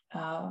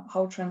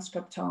whole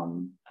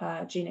transcriptome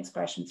gene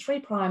expression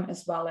 3'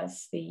 as well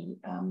as the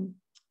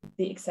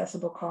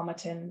accessible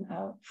chromatin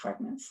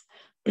fragments.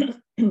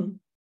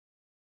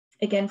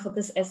 Again, for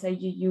this assay,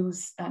 you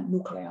use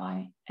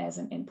nuclei as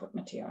an input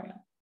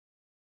material.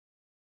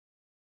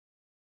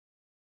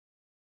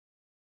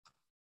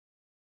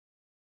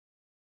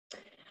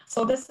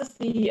 So this is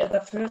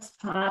the first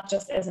part,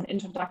 just as an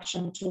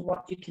introduction to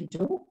what you can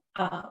do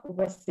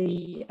with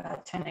the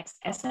 10x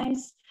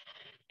assays.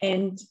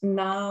 And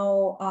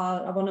now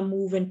I want to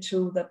move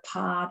into the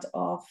part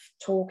of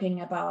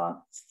talking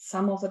about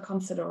some of the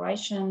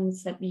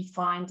considerations that we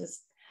find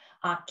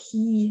are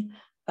key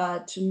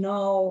to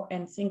know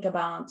and think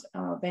about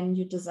when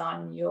you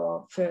design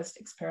your first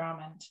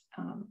experiment.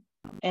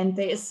 And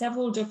there are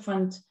several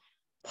different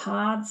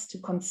parts to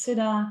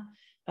consider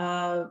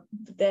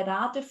that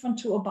are different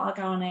to a bulk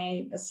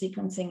RNA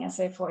sequencing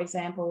assay, for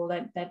example,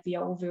 that we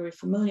are all very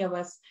familiar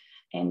with.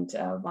 And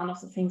one of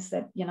the things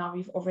that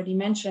we've already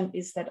mentioned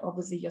is that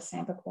obviously your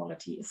sample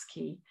quality is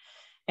key.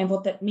 And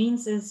what that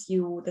means is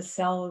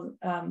the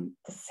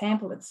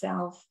sample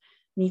itself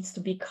needs to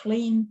be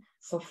clean,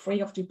 so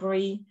free of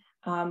debris.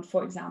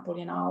 For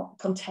example,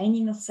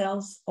 containing the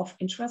cells of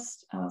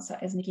interest. So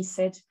as Nikki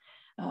said,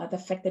 the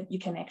fact that you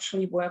can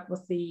actually work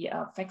with the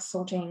FACS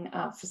sorting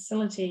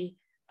facility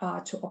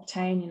to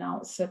obtain, a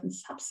certain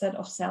subset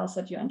of cells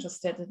that you're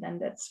interested in,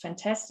 and that's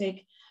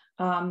fantastic.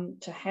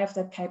 To have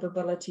that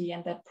capability,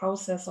 and that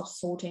process of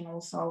sorting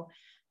also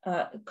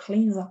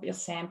cleans up your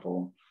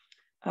sample.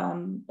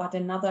 But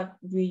another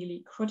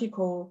really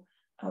critical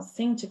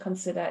thing to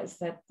consider is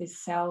that the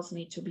cells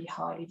need to be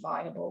highly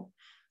viable.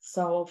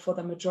 So for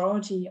the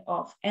majority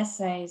of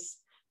assays,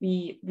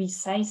 we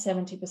say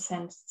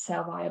 70%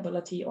 cell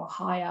viability or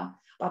higher,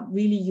 but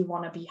really you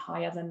want to be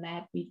higher than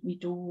that. We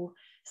do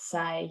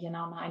say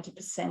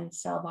 90%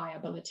 cell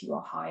viability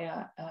or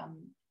higher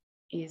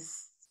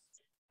is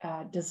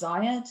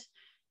desired.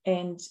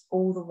 And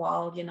all the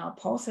while,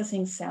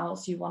 processing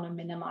cells, you want to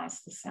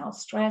minimize the cell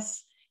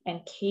stress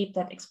and keep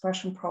that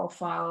expression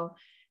profile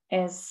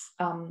as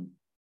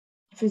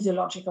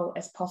physiological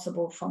as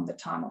possible from the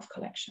time of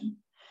collection.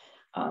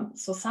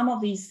 So some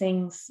of these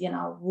things,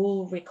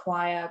 will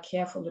require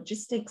careful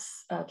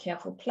logistics,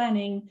 careful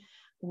planning.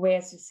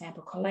 Where's your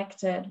sample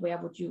collected? Where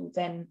would you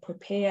then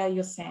prepare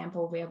your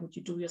sample? Where would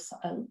you do your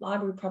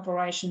library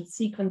preparation,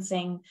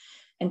 sequencing,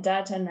 and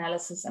data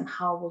analysis? And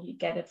how will you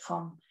get it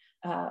from,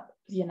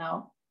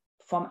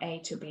 from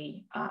A to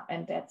B?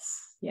 And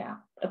that's,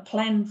 a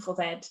plan for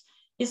that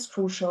is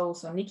crucial.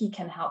 So Nikki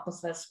can help with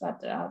this,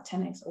 but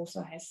 10x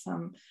also has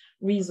some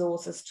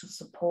resources to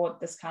support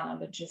this kind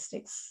of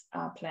logistics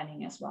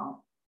planning as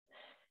well.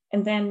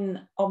 And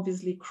then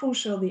obviously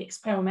crucial, the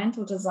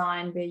experimental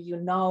design, where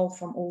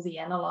from all the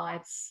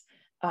analytes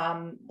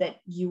that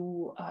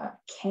you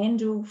can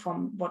do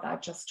from what I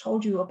just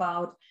told you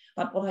about,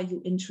 but what are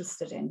you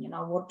interested in?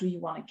 What do you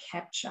want to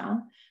capture?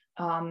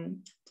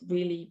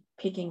 Really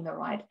picking the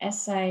right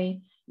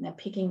assay, and then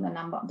picking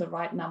the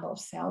right number of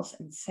cells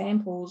and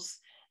samples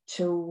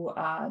to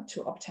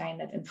obtain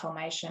that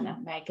information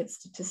and make it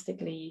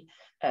statistically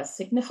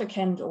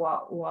significant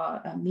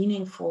or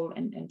meaningful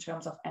in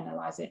terms of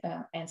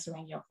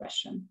answering your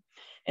question.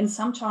 And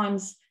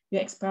sometimes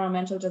your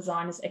experimental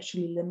design is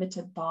actually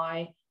limited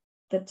by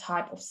the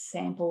type of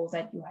sample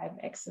that you have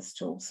access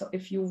to. So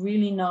if you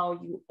really know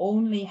you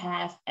only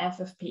have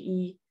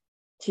FFPE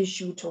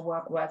tissue to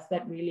work with,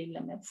 that really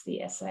limits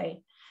the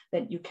assay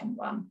that you can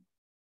run.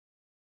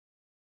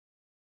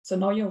 So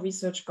know your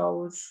research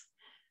goals.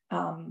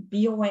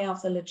 Be aware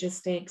of the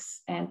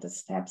logistics and the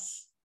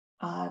steps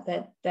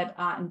that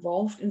are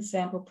involved in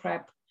sample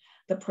prep,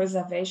 the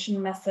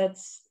preservation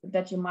methods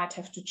that you might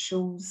have to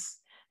choose,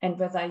 and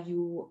whether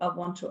you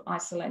want to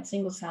isolate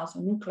single cells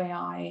or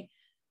nuclei,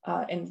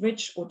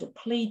 enrich or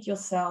deplete your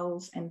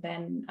cells, and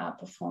then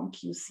perform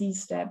QC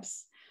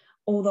steps.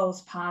 All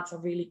those parts are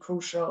really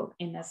crucial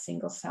in a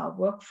single cell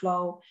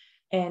workflow.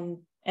 And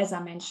as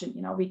I mentioned,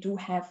 we do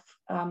have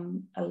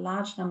a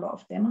large number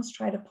of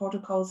demonstrator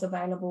protocols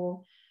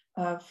available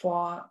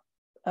for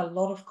a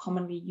lot of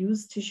commonly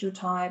used tissue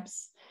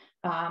types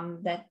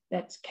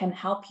that can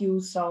help you.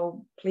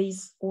 So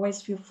please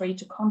always feel free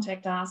to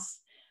contact us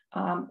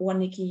or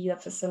Nikki, the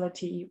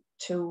facility,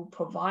 to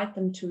provide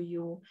them to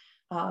you,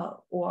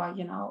 or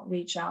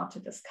reach out to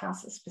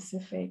discuss a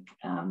specific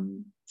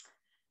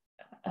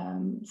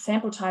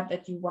sample type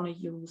that you want to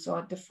use, or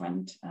a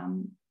different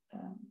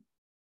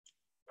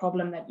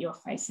problem that you're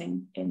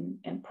facing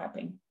in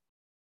prepping.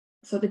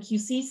 So the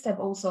QC step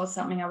also is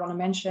something I want to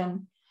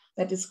mention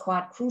that is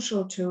quite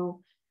crucial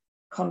to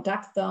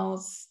conduct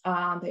those. There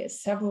are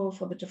several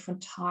for the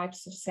different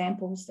types of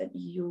samples that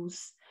you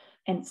use,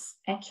 and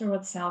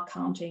accurate cell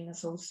counting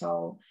is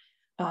also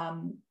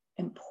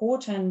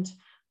important,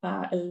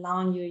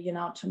 allowing you,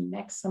 to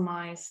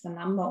maximize the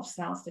number of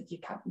cells that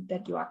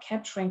you are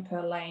capturing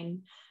per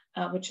lane,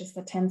 which is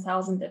the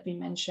 10,000 that we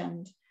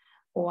mentioned,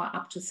 or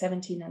up to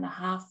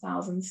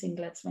 17,500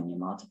 singlets when you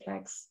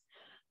multiplex.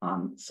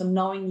 So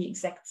knowing the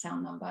exact cell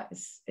number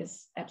is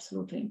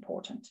absolutely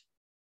important.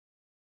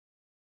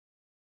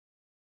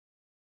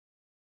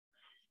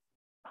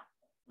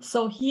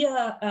 So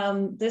here,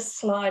 this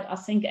slide, I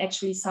think,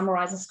 actually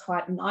summarizes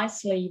quite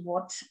nicely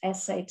what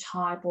assay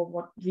type or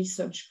what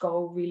research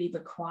goal really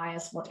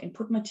requires, what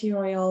input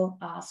material.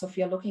 So if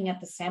you're looking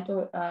at the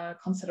sample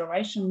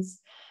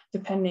considerations,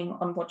 depending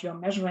on what you're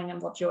measuring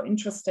and what you're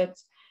interested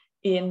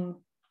in,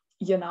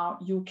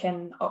 you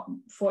can,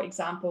 for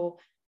example,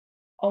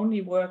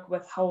 only work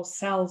with whole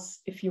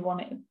cells if you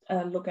want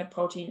to look at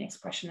protein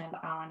expression and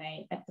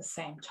RNA at the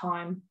same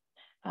time.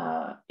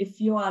 If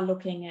you are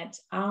looking at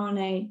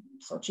RNA,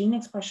 so gene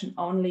expression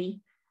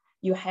only,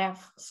 you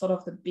have sort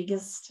of the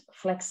biggest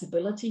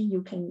flexibility.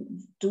 You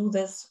can do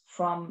this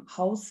from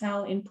whole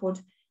cell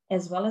input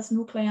as well as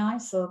nuclei.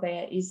 So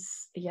there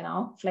is,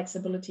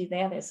 flexibility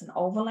there. There's an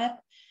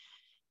overlap.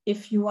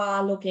 If you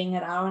are looking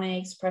at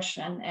RNA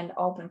expression and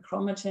open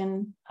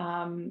chromatin,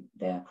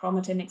 the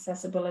chromatin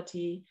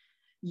accessibility,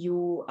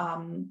 you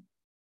are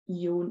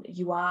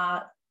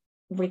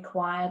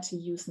required to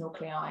use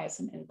nuclei as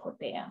an input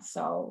there.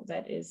 So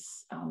that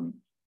is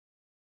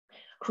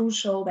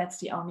crucial. That's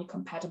the only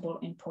compatible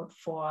input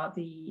for our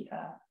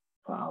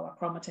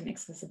chromatin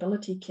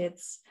accessibility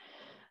kits.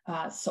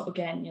 So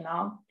again,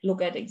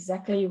 look at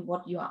exactly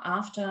what you are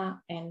after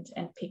and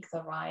pick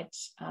the right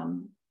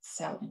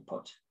cell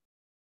input.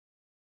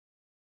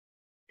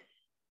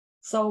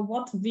 So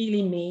what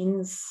really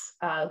means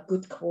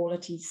good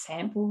quality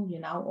sample,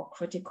 or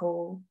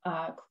critical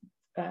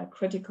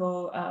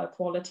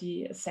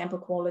quality, sample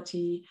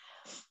quality.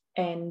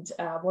 And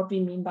what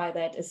we mean by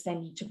that is they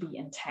need to be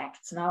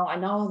intact. Now, I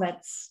know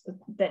that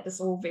is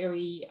all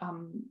very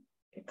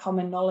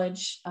common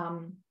knowledge.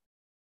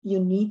 You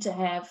need to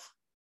have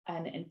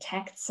an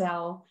intact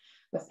cell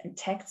with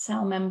intact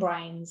cell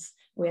membranes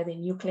where the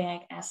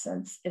nucleic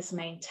acids is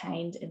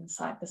maintained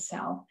inside the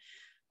cell.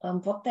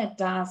 What that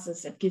does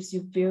is it gives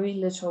you very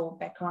little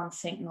background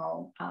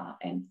signal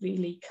and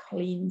really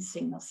clean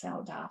single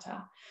cell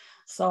data.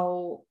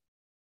 So,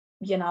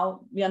 we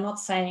are not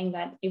saying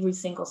that every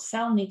single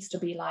cell needs to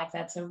be like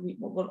that. So we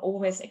will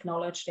always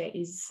acknowledge there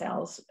is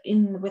cells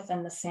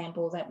within the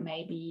sample that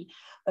may be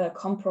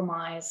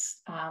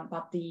compromised,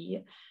 but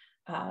the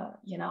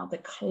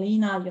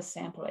cleaner your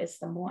sample is,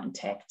 the more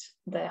intact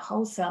the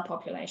whole cell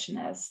population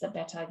is, the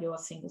better your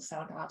single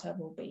cell data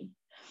will be.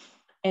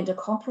 And a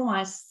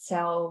compromised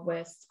cell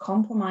with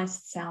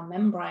compromised cell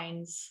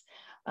membranes,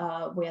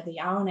 where the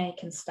RNA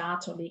can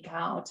start to leak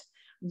out,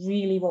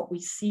 really what we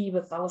see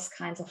with those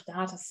kinds of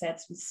data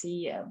sets, we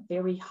see a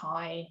very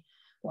high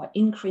or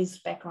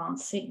increased background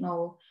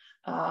signal,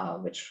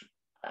 which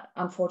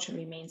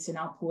unfortunately means,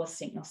 poor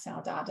single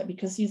cell data,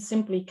 because you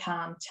simply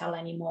can't tell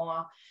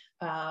anymore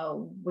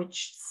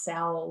which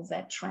cell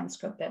that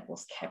transcript that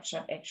was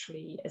captured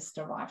actually is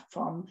derived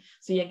from.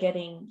 So you're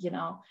getting,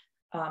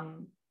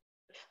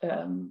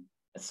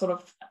 sort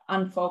of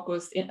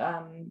unfocused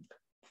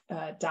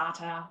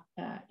data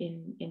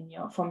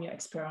from your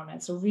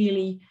experiment. So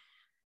really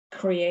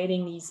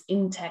creating these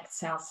intact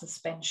cell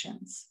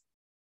suspensions.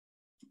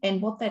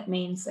 And what that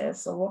means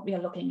is, so what we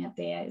are looking at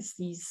there is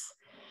these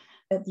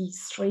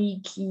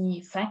three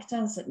key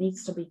factors. It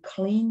needs to be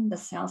clean, the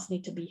cells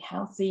need to be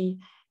healthy,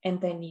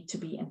 and they need to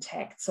be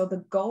intact. So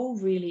the goal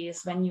really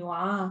is, when you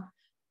are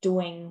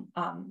doing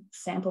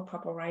sample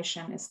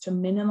preparation, is to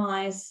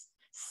minimize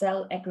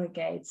cell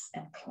aggregates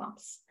and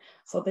clumps.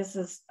 So this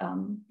is,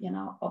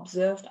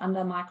 observed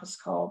under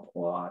microscope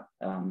or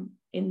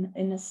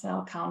in a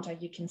cell counter.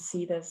 You can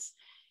see this.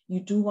 You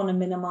do want to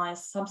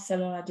minimize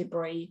subcellular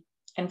debris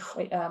and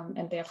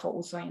therefore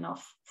also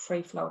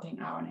free floating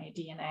RNA,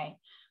 DNA.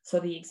 So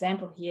the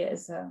example here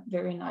is a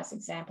very nice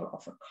example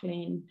of a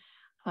clean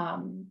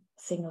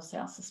single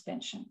cell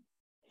suspension.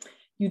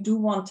 You do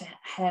want to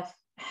have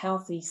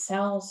healthy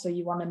cells, so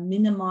you want to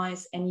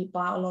minimize any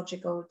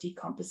biological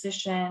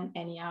decomposition,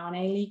 any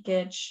RNA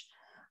leakage,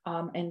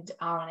 and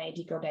RNA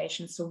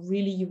degradation. So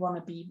really you want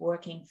to be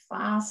working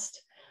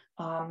fast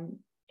in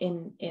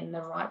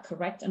the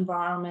correct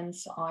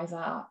environments,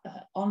 either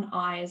on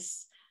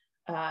ice,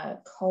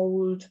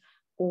 cold,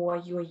 or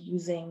you are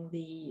using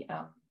the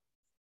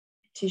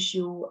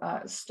tissue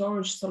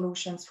storage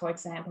solutions, for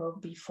example,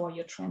 before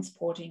you're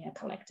transporting a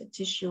collected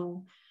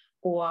tissue,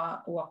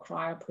 or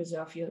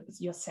cryopreserve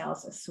your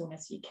cells as soon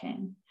as you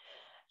can.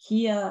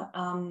 Here,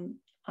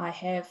 I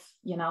have,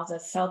 the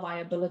cell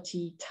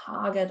viability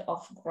target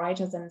of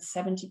greater than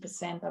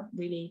 70%, but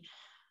really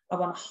I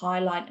want to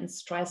highlight and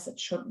stress it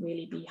should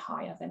really be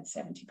higher than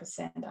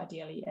 70%,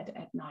 ideally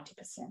at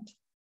 90%.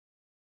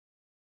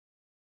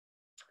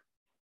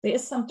 There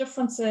is some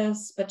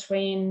differences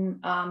between,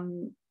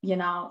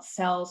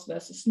 cells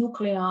versus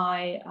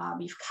nuclei.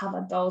 We've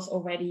covered those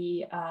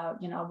already,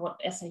 what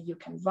assay you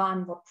can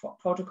run, what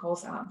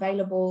protocols are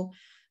available.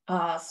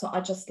 So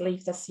I just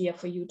leave this here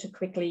for you to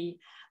quickly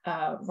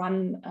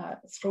run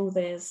through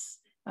this.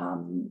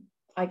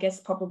 I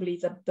guess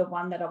probably the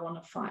one that I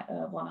want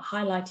to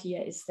highlight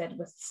here is that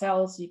with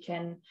cells you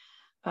can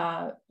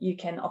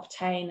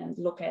obtain and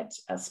look at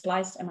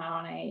spliced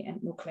mRNA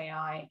and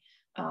nuclei.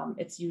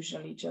 It's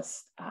usually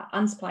just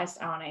unspliced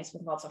RNAs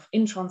with lots of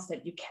introns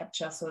that you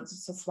capture. So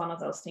it's just one of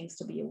those things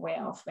to be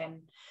aware of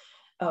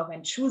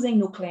when choosing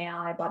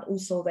nuclei, but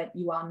also that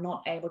you are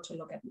not able to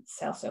look at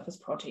cell surface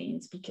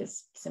proteins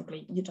because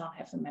simply you don't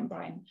have the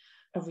membrane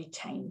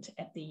retained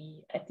at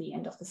the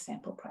end of the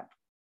sample prep.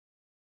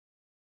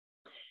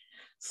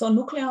 So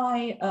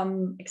nuclei,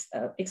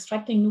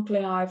 extracting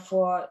nuclei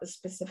for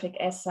specific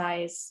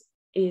assays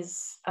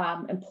is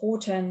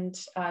important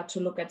to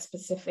look at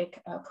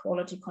specific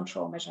quality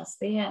control measures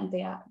there, and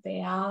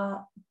they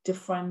are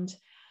different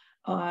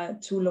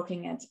to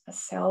looking at a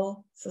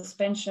cell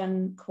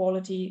suspension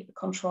quality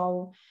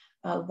control.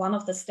 One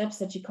of the steps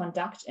that you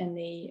conduct in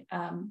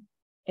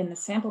the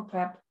sample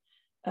prep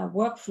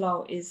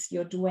workflow is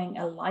you're doing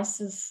a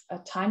lysis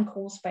time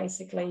course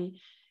basically.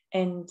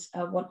 And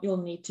what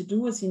you'll need to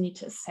do is you need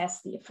to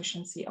assess the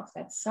efficiency of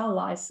that cell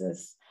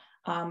lysis.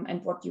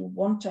 And what you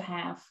want to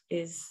have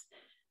is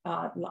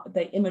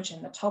the image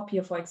in the top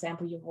here, for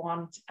example, you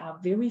want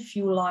very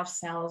few live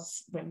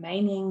cells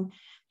remaining,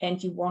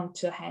 and you want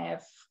to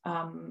have,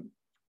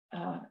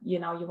 you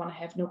want to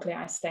have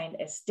nuclei stained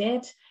as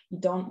dead. You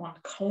don't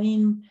want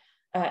clean.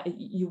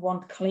 You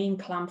want clean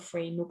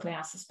clump-free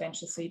nuclear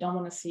suspension, so you don't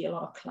want to see a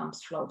lot of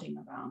clumps floating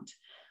around.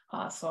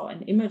 So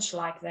an image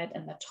like that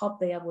in the top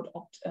there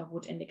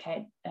would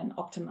indicate an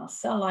optimal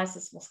cell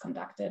lysis was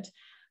conducted.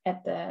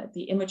 At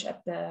the image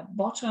at the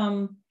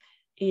bottom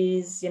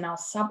is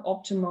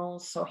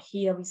suboptimal. So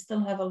here we still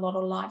have a lot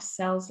of live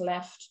cells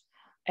left,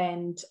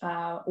 and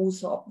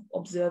also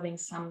observing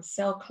some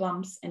cell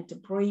clumps and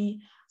debris.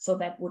 So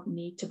that would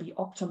need to be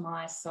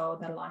optimized. So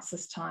the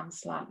lysis time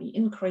slightly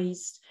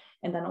increased,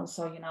 and then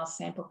also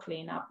sample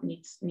cleanup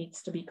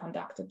needs to be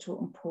conducted to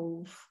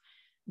improve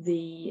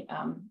the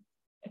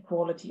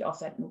quality of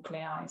that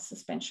nuclei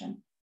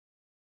suspension.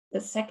 The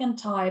second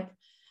type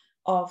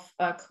of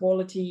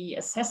quality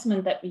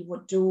assessment that we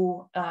would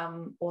do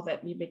or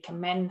that we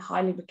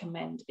highly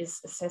recommend is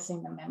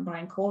assessing the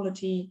membrane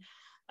quality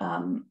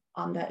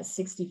under a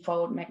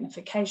 60-fold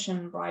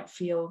magnification bright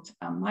field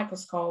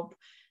microscope.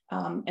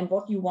 And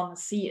what you want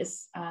to see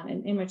is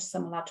an image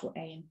similar to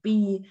A and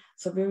B,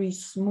 so very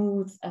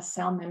smooth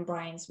cell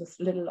membranes with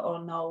little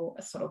or no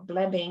sort of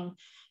blebbing.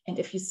 And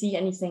if you see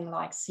anything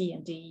like C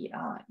and D,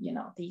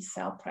 the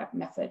cell prep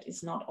method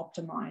is not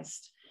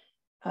optimized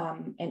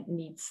and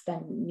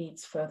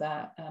needs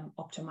further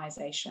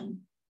optimization.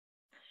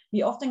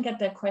 We often get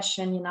that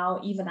question,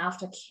 even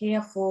after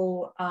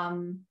careful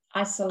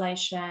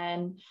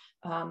isolation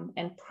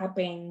and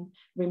prepping,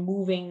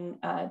 removing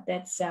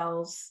dead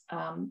cells,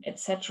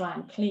 etc.,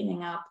 and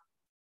cleaning up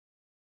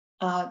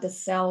the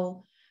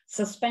cell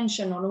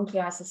suspension or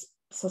nuclei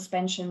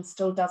suspension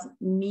still doesn't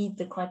meet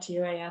the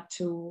criteria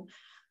to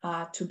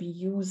be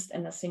used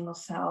in a single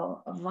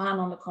cell run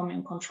on the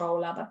Chromium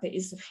controller, but there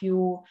is a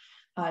few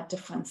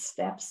different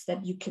steps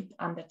that you could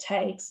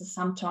undertake. So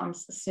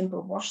sometimes a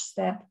simple wash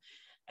step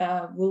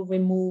will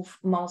remove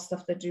most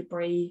of the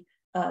debris.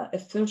 A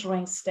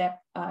filtering step,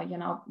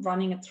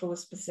 running it through a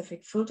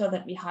specific filter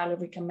that we highly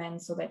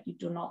recommend so that you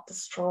do not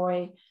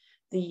destroy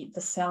the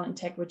cell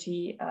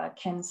integrity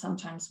can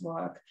sometimes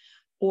work.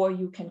 Or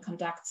you can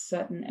conduct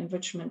certain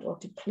enrichment or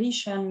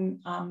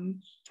depletion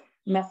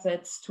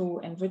methods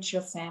to enrich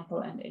your sample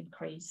and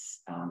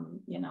increase,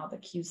 the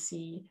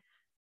QC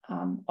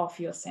of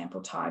your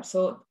sample type.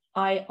 So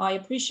I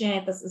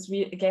appreciate this is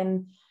really,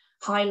 again,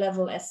 high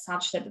level as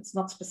such that it's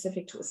not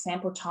specific to a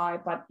sample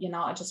type, but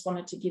I just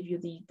wanted to give you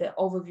the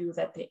overview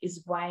that there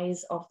is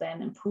ways of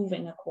then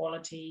improving the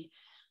quality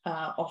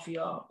of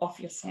your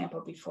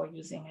sample before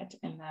using it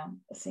in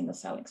a single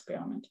cell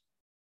experiment.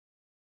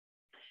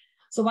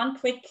 So one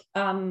quick,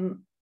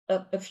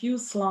 a few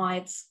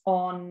slides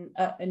on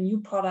a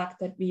new product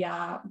that we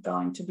are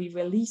going to be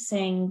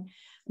releasing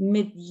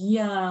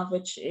mid-year,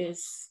 which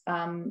is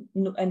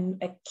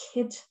a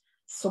kit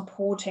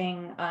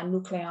supporting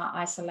nuclear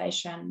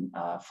isolation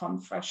from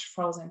fresh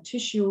frozen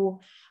tissue.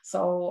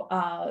 So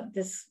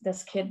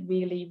this kit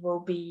really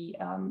will be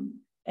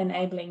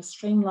enabling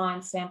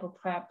streamlined sample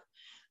prep.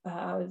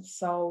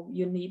 So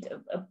you need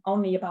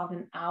only about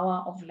an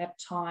hour of lab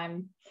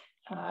time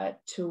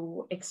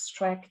to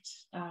extract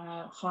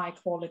high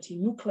quality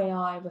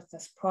nuclei with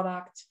this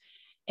product.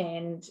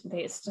 And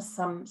there's just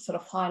some sort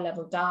of high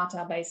level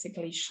data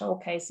basically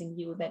showcasing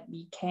you that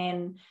we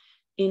can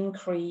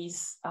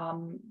increase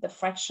the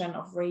fraction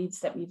of reads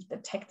that we're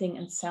detecting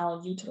in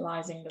cell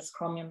utilizing this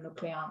Chromium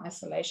nuclear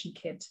isolation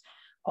kit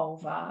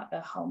over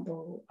a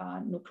humble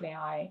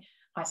nuclei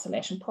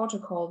isolation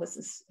protocol. This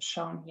is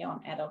shown here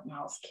on adult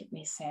mouse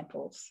kidney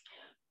samples.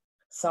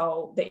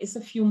 So there is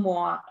a few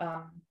more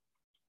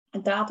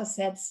data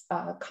sets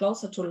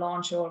closer to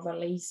launch or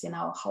release in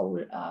our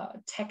whole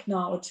tech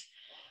note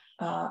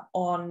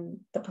on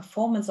the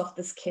performance of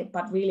this kit.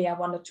 But really, I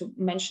wanted to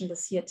mention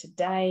this here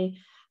today,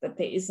 that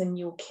there is a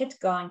new kit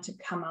going to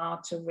come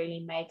out to really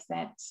make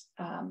that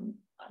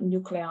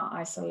nuclear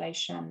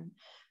isolation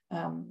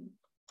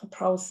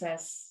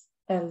process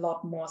a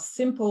lot more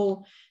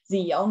simple.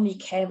 The only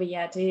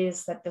caveat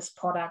is that this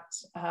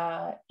product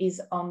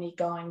is only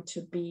going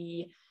to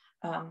be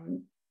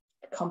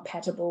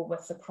compatible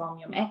with the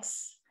Chromium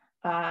X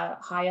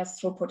higher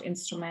throughput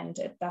instrument.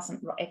 It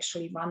doesn't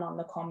actually run on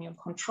the Chromium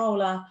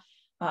controller,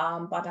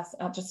 but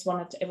I just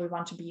wanted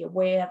everyone to be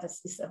aware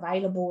this is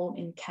available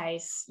in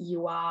case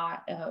you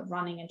are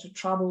running into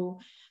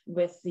trouble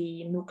with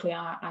the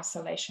nuclear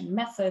isolation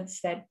methods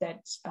that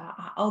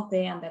are out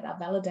there and that are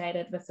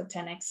validated with the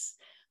 10x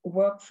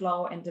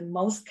workflow, and in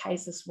most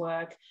cases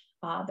work,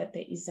 that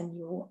there is a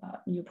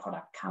new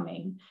product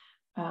coming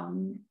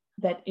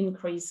that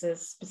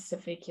increases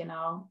specific,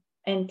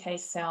 NK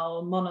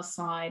cell,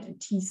 monocyte, and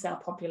T cell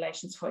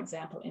populations, for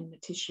example, in the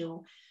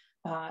tissue,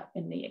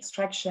 in the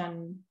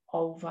extraction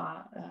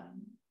over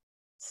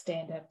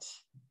standard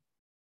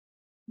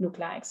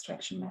nuclear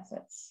extraction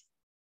methods.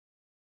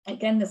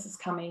 Again, this is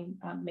coming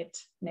mid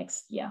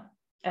next year,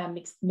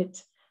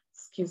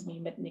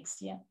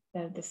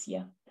 this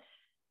year.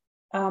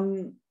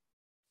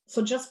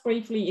 So just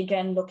briefly,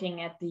 again,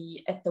 looking at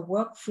the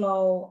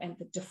workflow and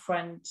the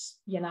different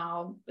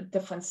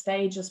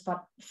stages,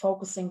 but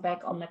focusing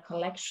back on the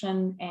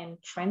collection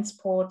and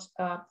transport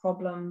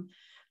problem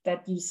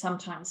that you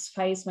sometimes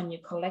face when you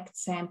collect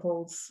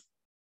samples.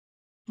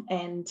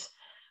 And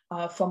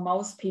for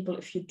most people,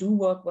 if you do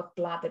work with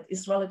blood, it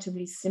is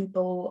relatively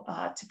simple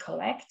to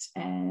collect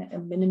and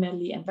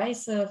minimally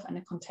invasive, and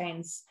it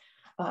contains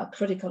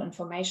critical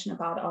information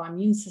about our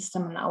immune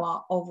system and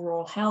our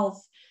overall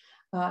health.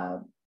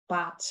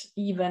 But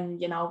even,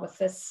 with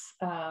this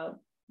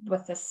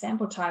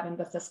sample type and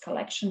with this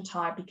collection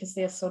type, because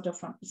they're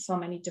so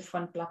many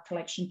different blood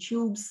collection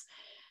tubes,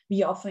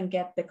 we often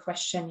get the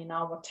question,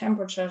 what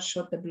temperature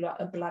should the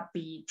blood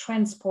be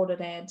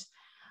transported at?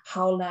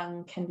 How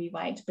long can we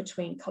wait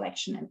between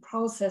collection and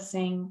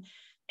processing?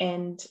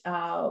 And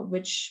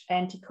which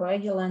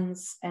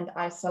anticoagulants and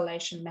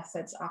isolation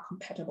methods are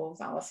compatible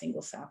with our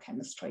single cell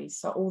chemistry.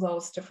 So all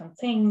those different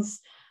things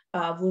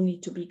will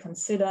need to be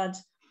considered.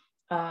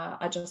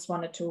 I just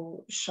wanted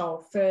to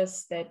show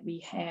first that we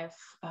have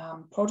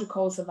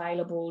protocols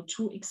available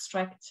to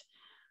extract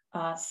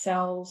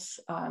cells,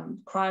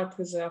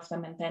 cryopreserve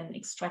them, and then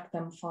extract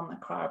them from a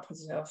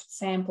cryopreserved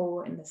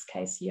sample, in this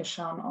case here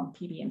shown on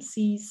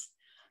PBMCs.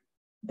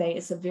 There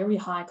is a very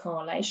high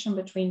correlation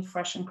between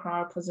fresh and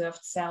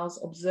cryopreserved cells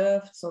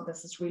observed. So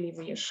this is really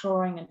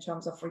reassuring in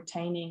terms of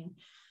retaining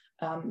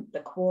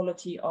the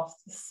quality of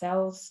the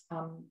cells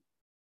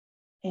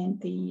and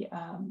the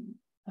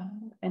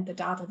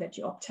data that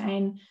you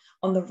obtain.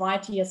 On the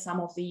right here,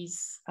 some of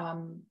these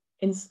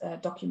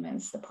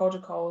documents, the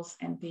protocols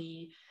and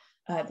the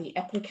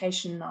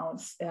application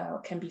notes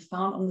can be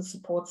found on the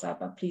support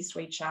site, but please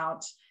reach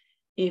out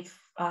if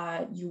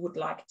you would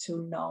like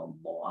to know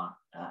more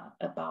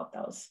about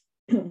those.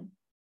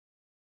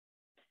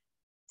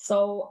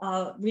 So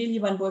really,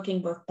 when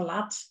working with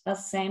blood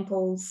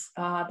samples,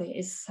 there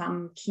is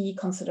some key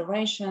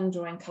consideration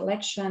during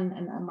collection,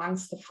 and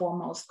amongst the four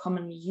most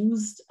commonly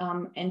used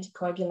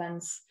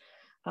anticoagulants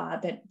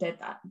that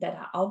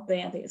are out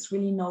there, there is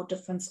really no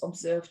difference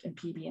observed in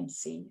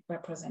PBMC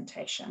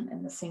representation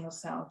in the single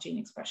cell gene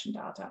expression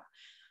data.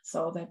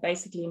 So that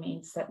basically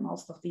means that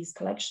most of these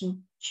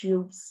collection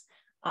tubes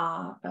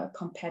are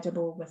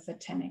compatible with the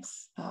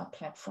 10x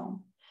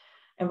platform.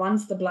 And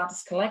once the blood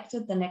is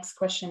collected, the next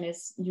question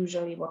is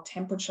usually, what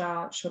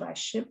temperature should I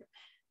ship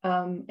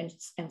and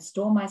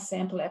store my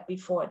sample at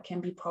before it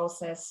can be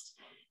processed?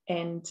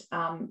 And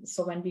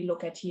so when we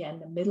look at here in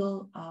the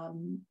middle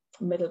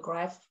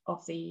graph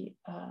of the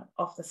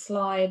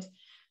slide,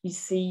 we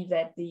see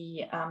that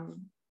the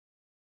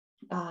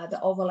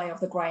overlay of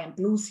the gray and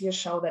blues here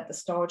show that the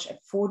storage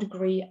at 4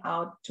 degrees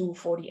out to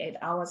 48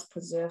 hours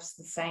preserves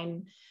the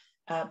same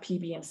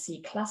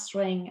PBMC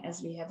clustering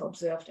as we have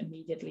observed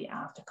immediately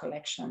after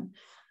collection,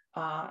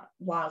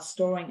 while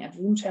storing at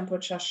room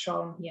temperature,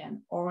 shown here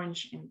in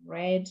orange and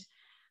red,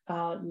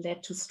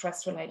 led to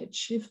stress-related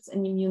shifts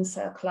in immune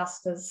cell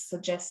clusters,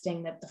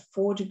 suggesting that the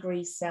 4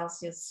 degrees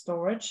Celsius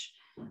storage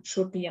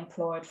should be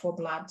employed for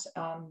blood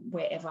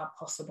wherever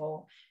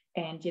possible,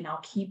 and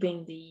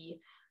keeping the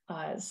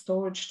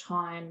storage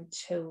time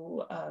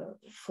to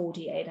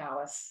 48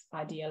 hours,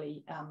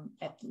 ideally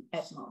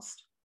at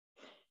most.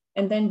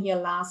 And then here,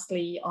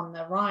 lastly, on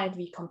the right,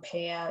 we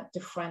compare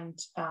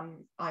different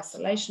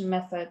isolation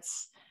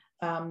methods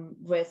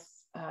with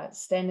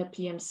standard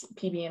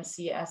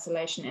PBMC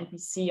isolation, and we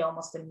see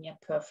almost a near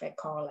perfect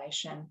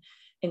correlation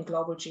in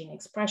global gene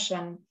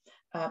expression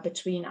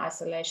between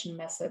isolation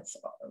methods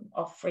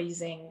of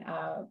freezing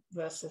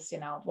versus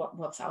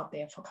what's out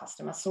there for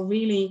customers. So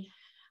really,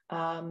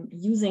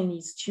 using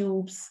these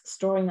tubes,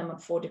 storing them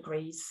at 4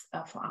 degrees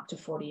for up to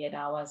 48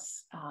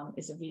 hours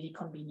is a really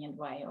convenient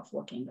way of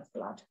working with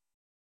blood.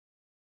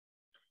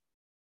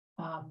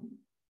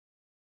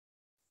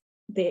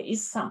 There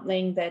is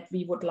something that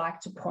we would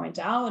like to point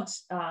out.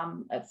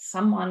 As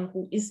someone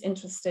who is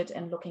interested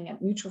in looking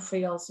at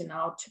neutrophils,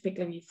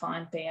 typically we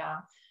find they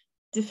are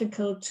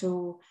difficult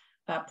to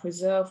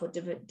preserve or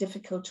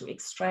difficult to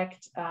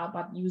extract,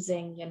 but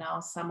using,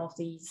 some of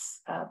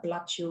these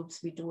blood tubes,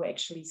 we do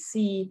actually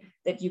see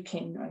that you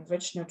can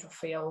enrich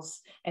neutrophils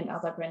and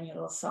other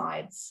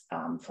granulocytes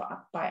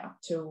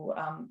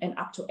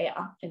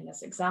in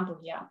this example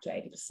here, up to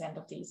 80%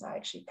 of these are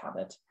actually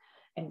covered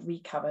and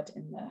recovered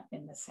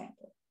in the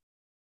sample.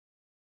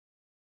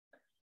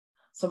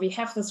 So we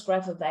have this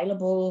graph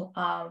available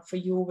for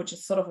you, which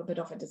is sort of a bit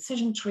of a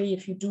decision tree.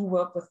 If you do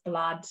work with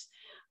blood,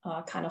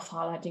 kind of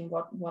highlighting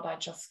what I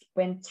just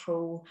went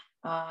through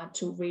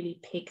to really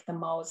pick the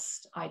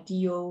most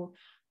ideal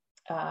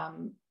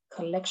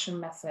collection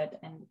method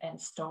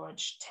and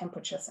storage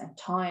temperatures and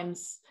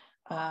times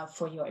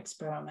for your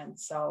experiment.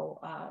 So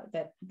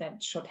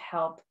that should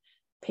help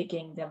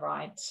picking the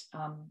right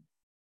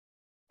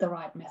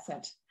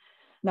method.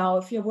 Now,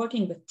 if you're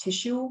working with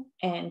tissue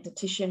and the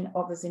tissue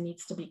obviously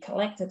needs to be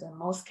collected, in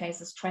most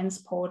cases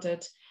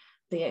transported,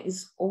 there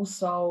is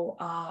also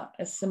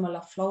a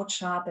similar flow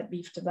chart that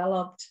we've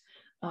developed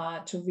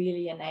to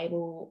really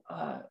enable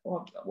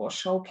or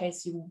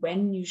showcase you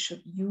when you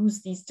should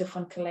use these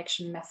different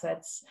collection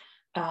methods,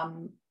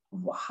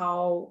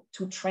 how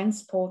to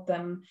transport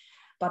them.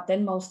 But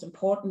then most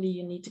importantly,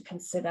 you need to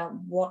consider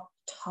what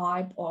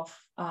type of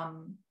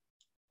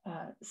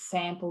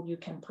sample you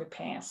can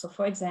prepare. So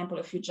for example,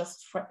 if you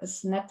just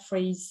snap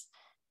freeze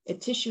a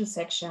tissue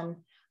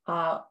section,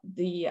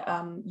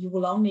 you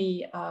will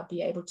only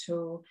be able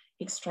to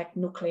extract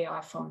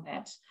nuclei from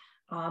that.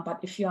 But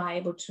if you are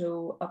able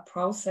to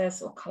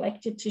process or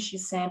collect your tissue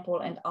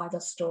sample and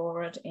either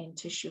store it in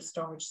tissue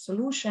storage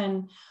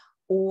solution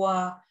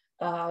or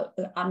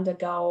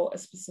undergo a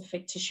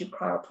specific tissue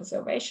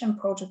cryopreservation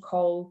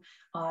protocol,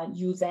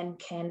 you then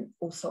can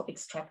also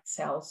extract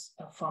cells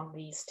from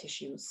these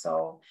tissues.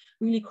 So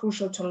really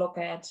crucial to look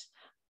at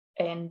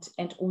and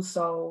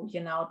also,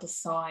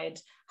 decide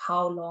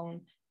how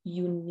long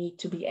you need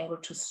to be able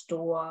to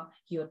store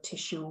your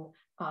tissue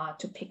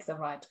to pick the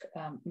right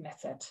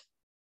method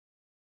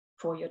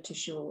for your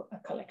tissue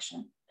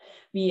collection.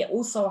 We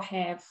also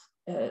have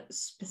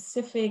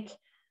specific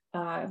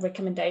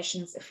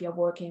recommendations if you're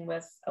working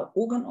with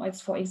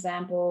organoids, for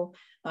example,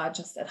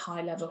 just at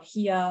high level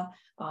here.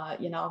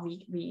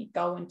 We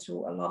go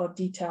into a lot of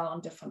detail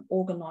on different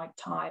organoid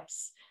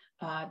types,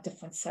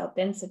 different cell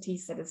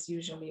densities that is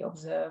usually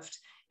observed,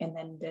 and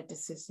then the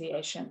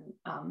dissociation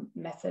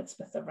methods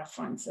with the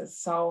references.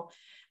 So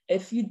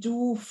if you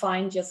do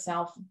find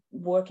yourself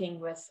working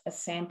with a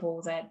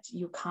sample that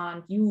you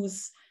can't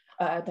use,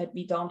 that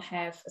we don't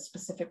have a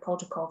specific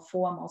protocol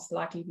for, most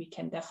likely we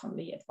can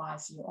definitely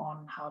advise you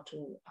on how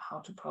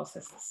to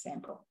process the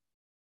sample.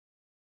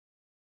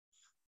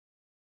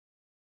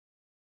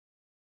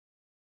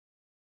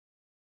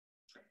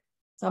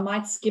 So I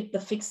might skip the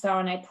fixed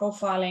RNA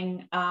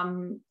profiling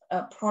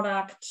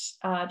product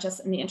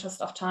just in the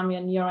interest of time. We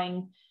are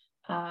nearing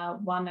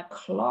 1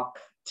 o'clock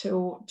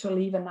to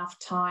leave enough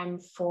time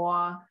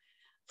for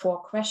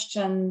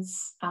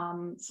questions.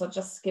 So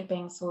just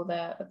skipping through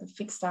the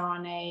fixed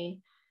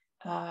RNA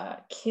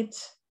kit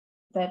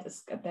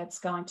that's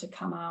going to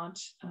come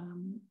out,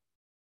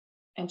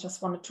 and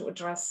just wanted to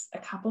address a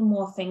couple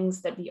more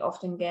things that we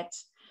often get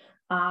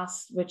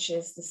asked, which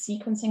is the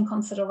sequencing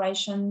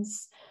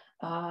considerations.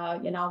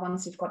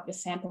 Once you've got your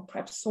sample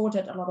prep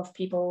sorted, a lot of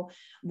people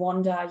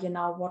wonder,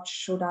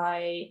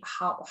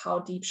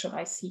 how deep should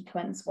I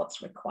sequence,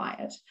 what's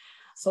required?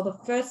 So the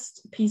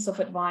first piece of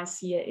advice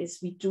here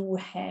is we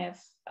have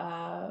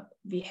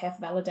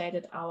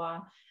validated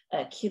our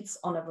kits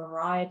on a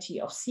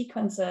variety of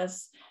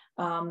sequences,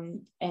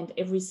 and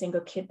every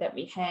single kit that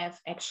we have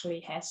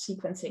actually has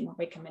sequencing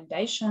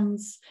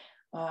recommendations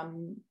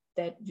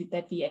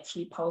that we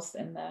actually post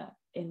in the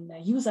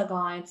user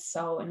guides.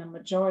 So in a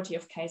majority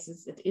of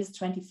cases, it is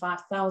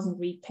 25,000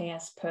 read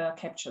pairs per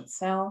captured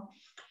cell.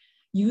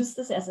 Use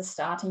this as a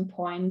starting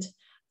point.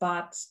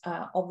 But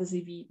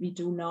obviously, we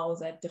do know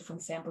that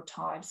different sample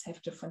types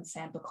have different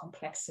sample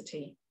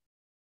complexity.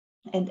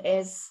 And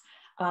as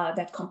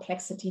that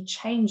complexity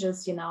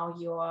changes,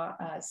 your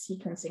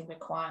sequencing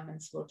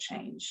requirements will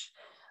change.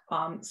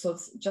 So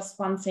it's just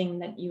one thing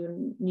that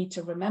you need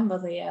to remember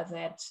there,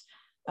 that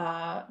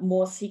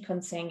more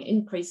sequencing,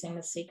 increasing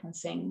the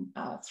sequencing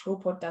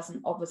throughput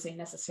doesn't obviously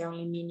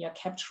necessarily mean you're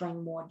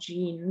capturing more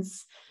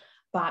genes,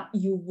 but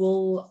you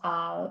will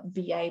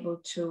be able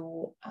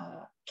to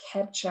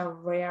capture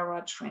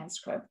rarer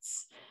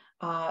transcripts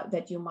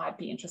that you might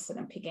be interested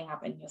in picking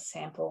up in your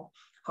sample.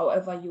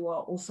 However, you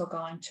are also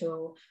going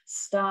to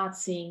start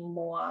seeing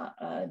more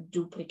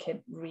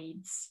duplicate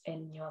reads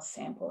in your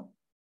sample.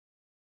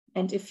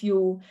 And if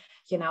you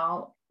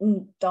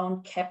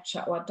don't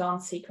capture or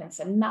don't sequence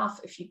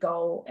enough, if you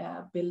go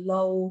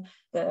below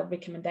the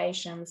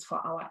recommendations for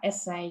our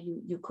assay,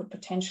 you could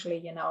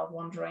potentially,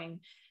 wondering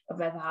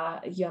whether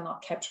you're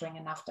not capturing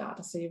enough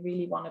data. So you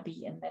really want to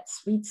be in that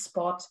sweet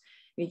spot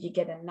where you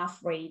get enough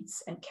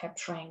reads and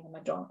capturing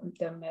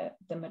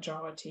the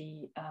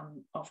majority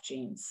of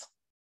genes.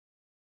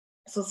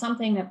 So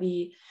something that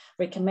we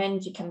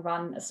recommend, you can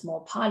run a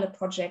small pilot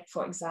project,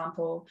 for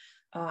example,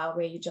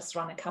 where you just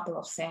run a couple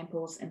of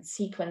samples and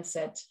sequence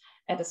it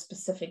at a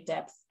specific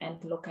depth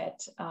and look at,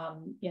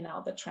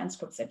 the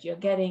transcripts that you're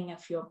getting,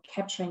 if you're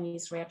capturing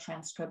these rare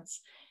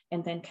transcripts,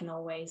 and then can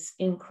always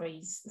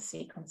increase the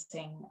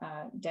sequencing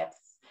depth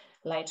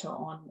later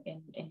on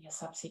in your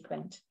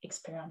subsequent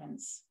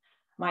experiments.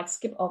 Might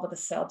skip over the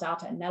cell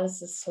data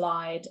analysis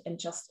slide and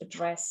just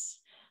address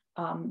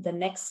the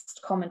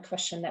next common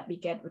question that we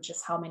get, which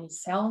is how many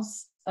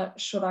cells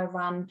should I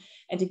run?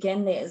 And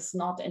again, there is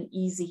not an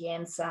easy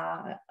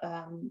answer,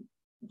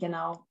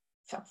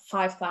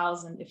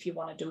 5,000 if you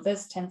want to do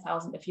this,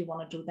 10,000 if you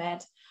want to do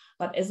that.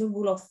 But as a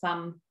rule of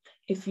thumb,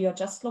 if you're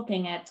just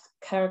looking at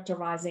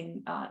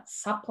characterizing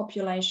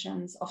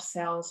subpopulations of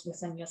cells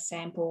within your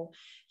sample,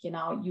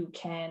 you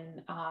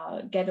can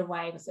get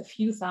away with a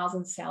few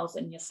thousand cells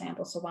in your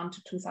sample. So 1,000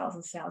 to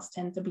 2,000 cells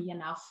tend to be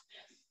enough.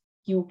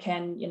 You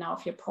can,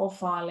 if you're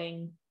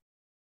profiling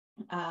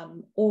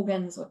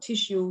organs or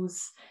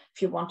tissues,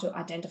 if you want to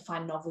identify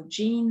novel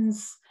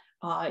genes,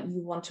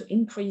 you want to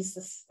increase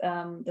this,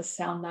 the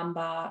cell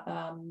number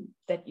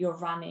that you're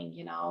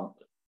running,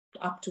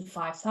 up to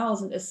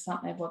 5,000 is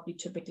something what we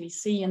typically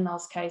see in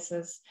those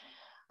cases.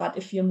 But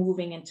if you're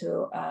moving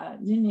into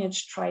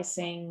lineage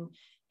tracing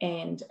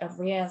and a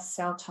rare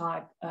cell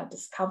type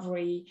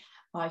discovery,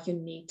 you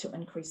need to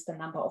increase the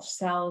number of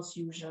cells.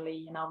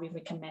 Usually, we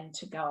recommend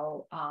to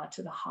go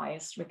to the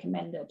highest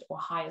recommended or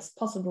highest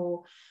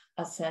possible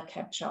cell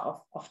capture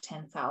of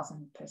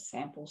 10,000 per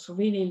sample. So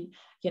really,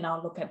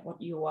 look at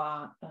what you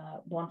are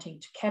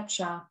wanting to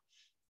capture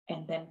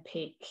and then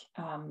pick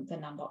the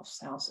number of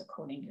cells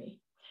accordingly.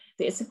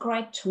 There is a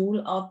great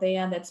tool out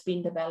there that's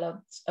been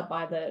developed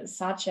by the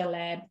Satya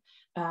Lab,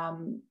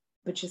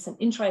 which is an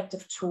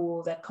interactive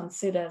tool that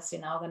considers, the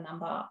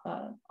number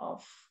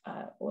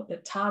or the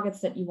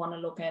targets that you want to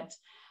look at,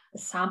 the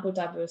sample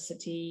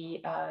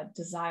diversity,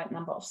 desired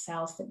number of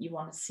cells that you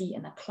want to see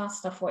in a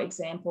cluster, for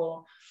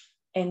example,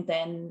 and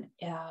then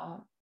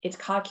it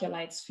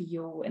calculates for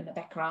you in the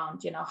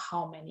background,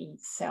 how many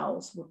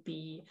cells would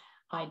be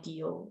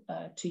ideal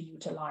to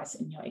utilize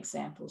in your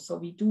example. So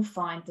we do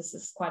find this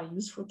is quite a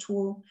useful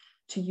tool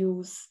to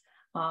use.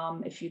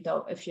 If you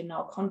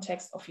know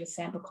context of your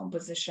sample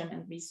composition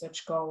and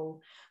research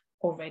goal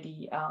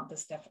already,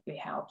 this definitely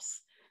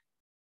helps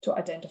to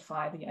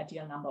identify the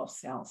ideal number of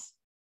cells.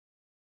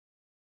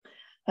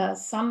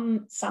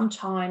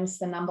 Sometimes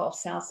the number of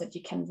cells that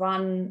you can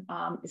run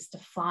is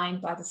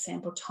defined by the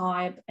sample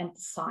type and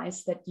the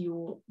size that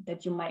you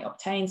may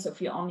obtain. So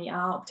if you only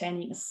are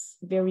obtaining a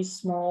very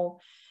small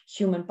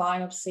human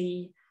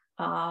biopsy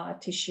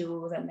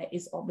tissue, then there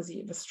is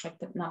obviously a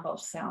restricted number of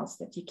cells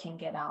that you can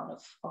get out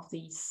of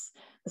these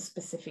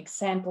specific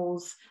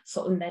samples.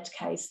 So in that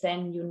case,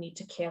 then you need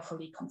to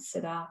carefully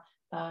consider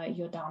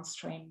your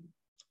downstream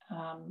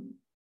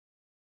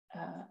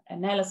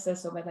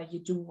analysis, or whether you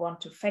do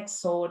want to FACS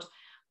sort,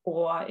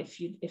 or if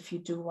you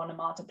do want to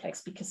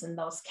multiplex, because in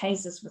those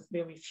cases with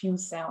very few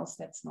cells,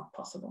 that's not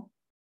possible.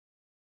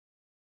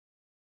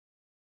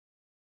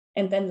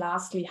 And then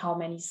lastly, how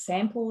many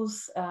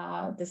samples?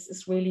 This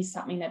is really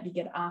something that we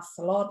get asked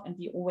a lot, and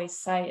we always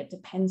say it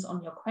depends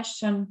on your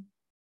question.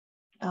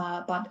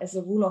 But as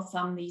a rule of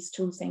thumb, these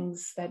two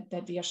things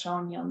that we are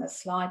showing here on this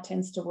slide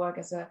tends to work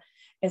as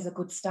a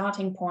good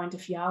starting point.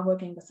 If you are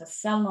working with a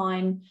cell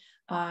line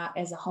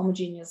as a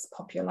homogeneous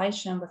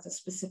population with a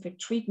specific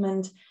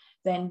treatment,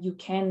 then you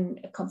can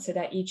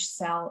consider each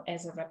cell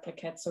as a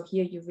replicate. So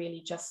here you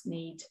really just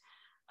need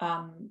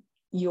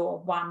your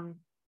one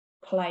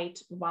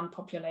plate, one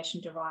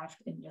population derived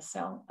in your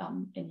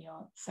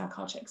cell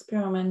culture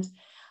experiment.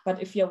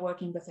 But if you're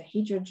working with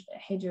a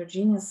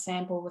heterogeneous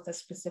sample with a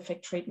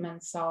specific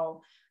treatment,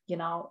 so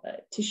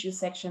tissue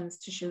sections,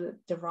 tissue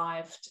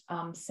derived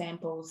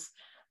samples,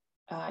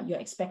 you're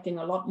expecting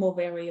a lot more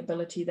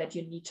variability that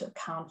you need to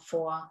account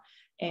for,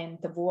 and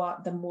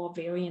the more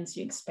variance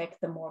you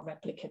expect, the more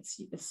replicates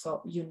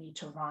you need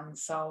to run.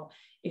 So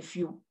if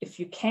you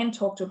can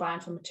talk to a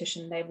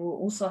bioinformatician, they will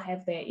also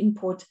have their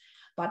input.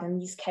 But in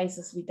these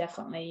cases, we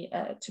definitely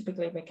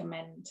typically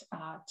recommend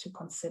to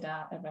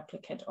consider a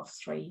replicate of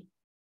 3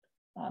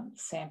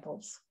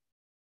 samples.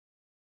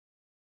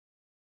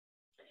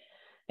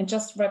 And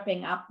just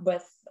wrapping up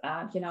with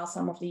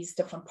some of these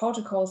different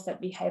protocols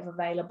that we have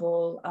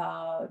available,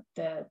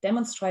 the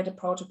demonstrated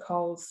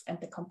protocols and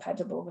the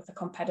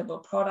compatible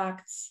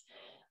products,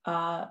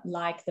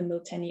 like the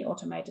Miltenyi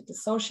automated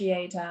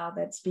dissociator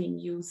that's being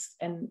used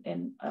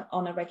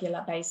on a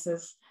regular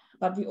basis.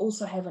 But we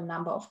also have a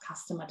number of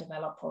customer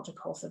developed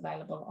protocols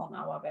available on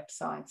our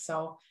website.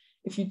 So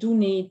if you do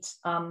need,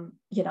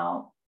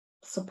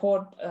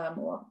 support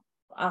or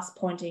us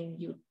pointing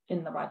you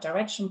in the right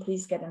direction,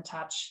 please get in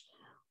touch,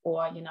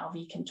 or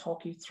we can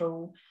talk you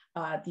through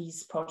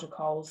these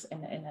protocols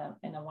in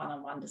a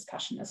one-on-one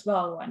discussion as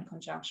well, or in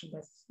conjunction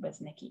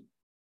with Nikki.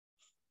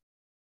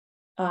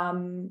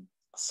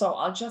 So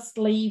I'll just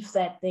leave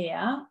that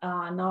there.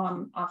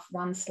 Now I've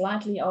run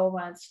slightly over,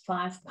 it's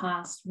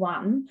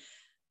 1:05,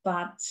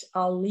 but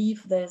I'll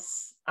leave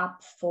this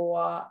up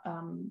for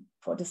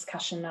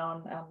discussion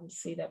now, and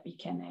see that we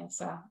can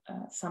answer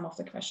some of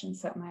the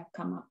questions that might have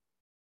come up.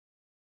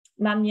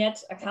 None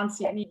yet. I can't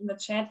see any in the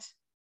chat.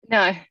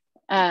 No.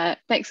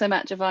 Thanks so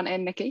much, Yvonne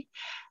and Nikki.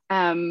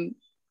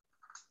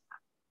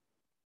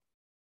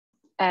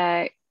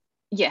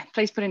 Yeah,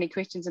 please put any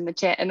questions in the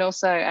chat, and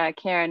also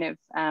Karen, if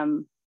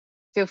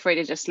feel free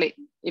to just let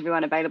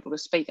everyone available to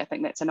speak. I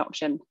think that's an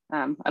option.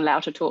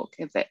 Allow to talk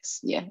if that's,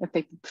 if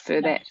people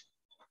prefer that.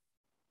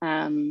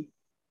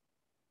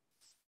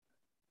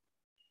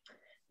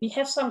 We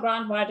have some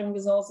grant writing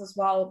resources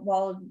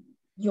while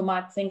you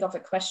might think of a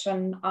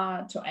question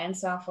to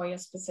answer for your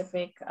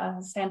specific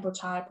sample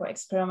type or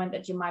experiment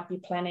that you might be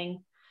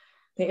planning.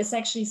 There is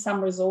actually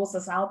some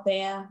resources out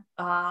there,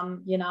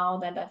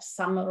 that have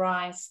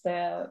summarized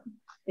the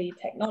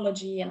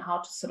technology and how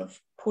to sort of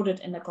put it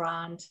in a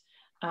grant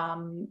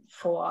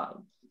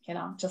for,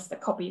 just a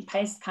copy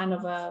paste kind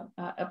of a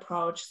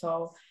approach.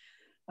 So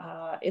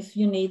if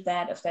you need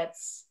that, if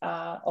that's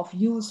of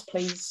use,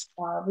 please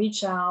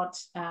reach out.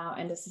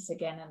 And this is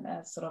again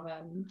a sort of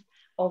an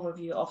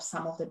overview of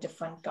some of the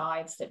different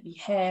guides that we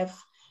have.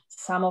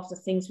 Some of the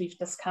things we've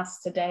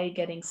discussed today,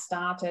 getting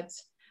started,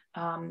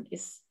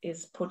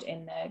 is put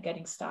in the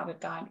getting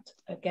started guide,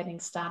 getting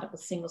started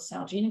with single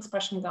cell gene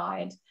expression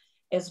guide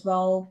as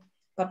well.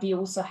 But we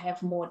also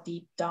have more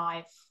deep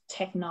dive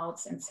tech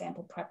notes and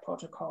sample prep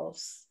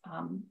protocols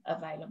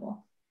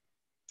available.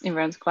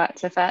 Everyone's quiet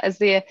so far. Is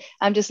there,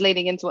 I'm just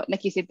leading into what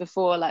Nikki said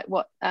before, like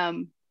what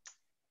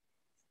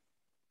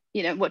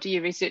what do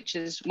your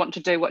researchers want to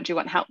do? What do you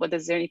want help with?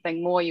 Is there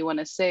anything more you want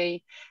to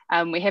see?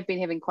 We have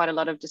been having quite a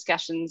lot of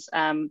discussions,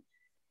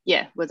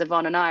 with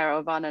Yvonne and I, or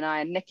Yvonne and I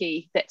and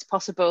Nikki. That's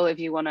possible if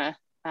you want to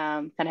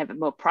kind of have a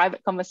more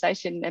private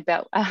conversation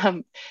about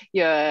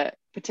your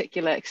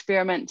particular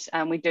experiment.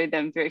 We do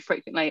them very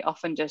frequently,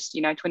 often just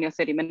 20 or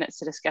 30 minutes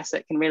to discuss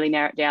it, can really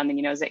narrow it down. Then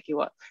you know exactly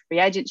what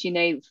reagents you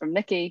need from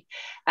Nikki,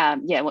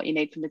 what you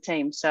need from the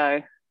team.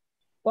 So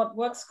what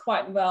works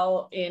quite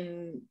well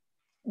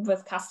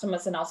with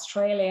customers in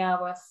Australia,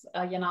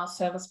 with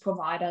service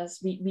providers,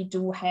 we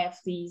do have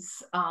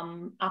these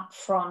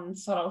upfront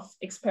sort of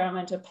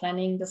experimental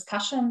planning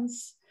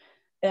discussions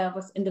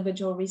with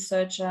individual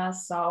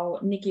researchers. So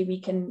Nikki, we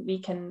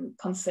can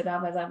consider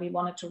whether we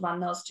wanted to run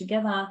those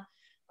together.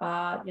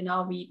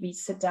 We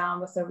sit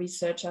down with the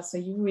researcher, so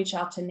you reach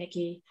out to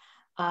Nikki,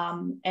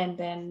 and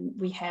then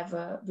we have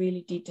a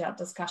really detailed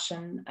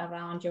discussion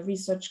around your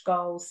research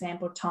goal,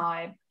 sample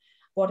type,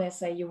 what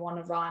assay you want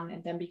to run,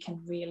 and then we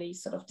can really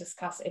sort of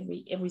discuss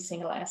every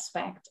single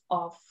aspect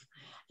of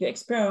your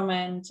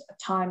experiment,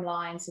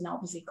 timelines, and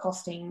obviously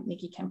costing.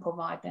 Nikki can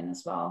provide then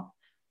as well.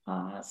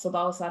 So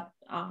those are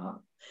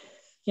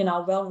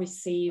well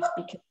received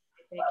because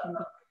they can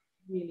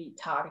be really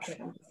targeted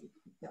and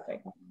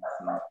specific.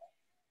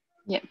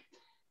 Yeah.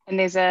 And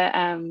there's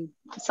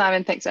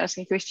Simon, thanks for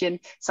asking a question.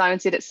 Simon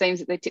said it seems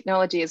that the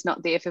technology is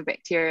not there for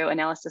bacterial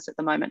analysis at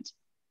the moment.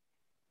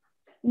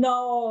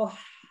 No,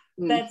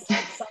 that's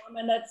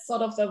Simon, that's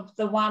sort of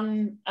the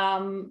one,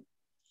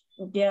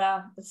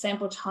 the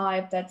sample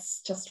type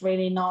that's just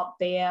really not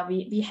there.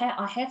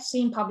 I have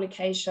seen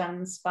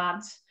publications,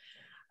 but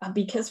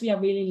because we are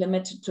really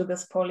limited to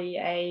this poly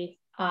A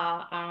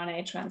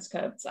RNA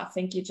transcripts, I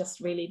think you just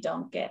really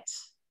don't get,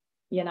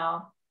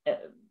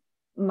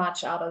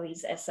 much out of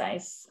these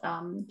assays,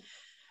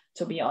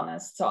 to be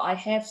honest. So I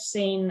have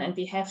seen, and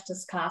we have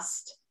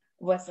discussed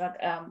with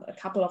a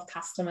couple of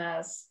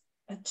customers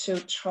to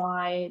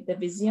try the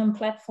Visium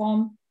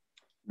platform.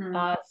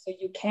 So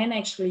you can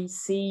actually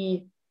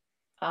see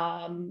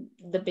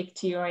the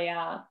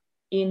bacteria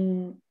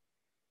in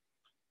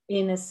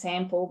a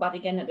sample, but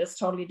again, it is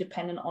totally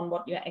dependent on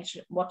what you're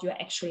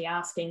actually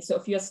asking. So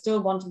if you're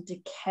still wanting to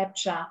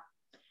capture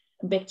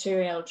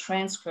bacterial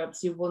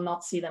transcripts, you will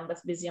not see them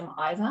with Visium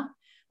either.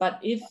 But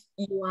if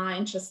you are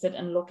interested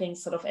in looking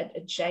sort of at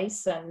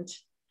adjacent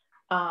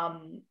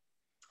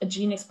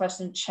gene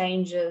expression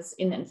changes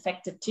in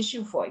infected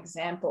tissue, for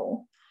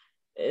example,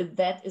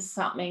 that is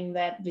something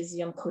that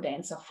Visium could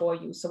answer for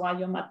you. So while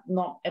you might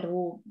not at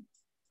all,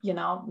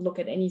 look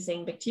at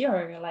anything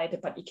bacteria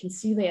related, but you can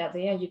see they are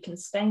there, you can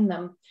stain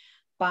them,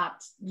 but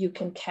you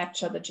can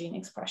capture the gene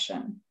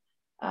expression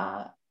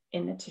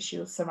in the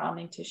tissue,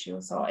 surrounding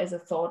tissue. So as a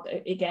thought,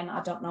 again,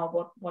 I don't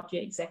know what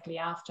you're exactly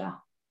after.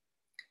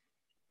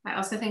 I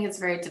also think it's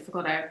very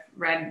difficult. I've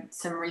read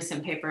some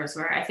recent papers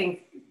where I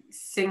think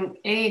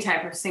any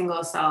type of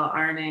single cell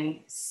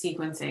RNA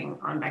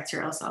sequencing on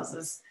bacterial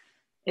cells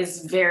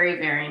is very,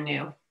 very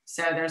new.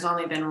 So there's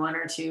only been one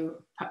or two,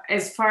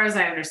 as far as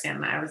I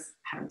understand that. I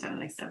haven't done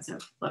an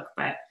extensive look,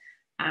 but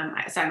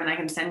Simon, I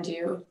can send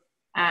you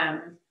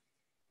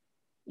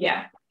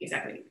Yeah,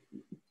 exactly.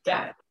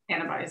 The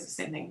antibodies, the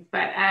same thing.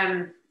 But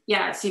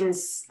yeah, it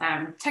seems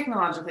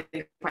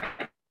technologically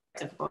quite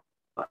difficult.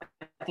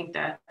 I think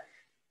the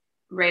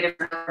rate of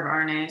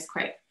RNA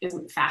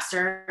isn't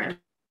faster in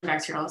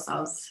bacterial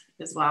cells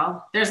as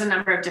well. There's a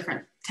number of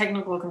different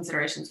technical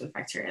considerations with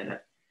bacteria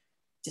that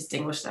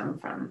distinguish them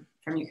from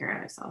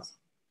eukaryotic cells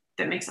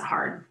that makes it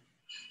hard.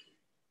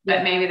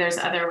 But maybe there's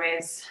other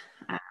ways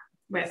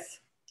with,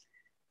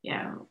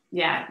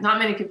 not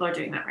many people are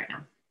doing that right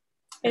now.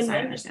 As I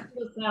understand.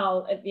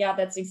 Now, yeah,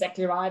 that's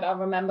exactly right. I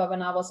remember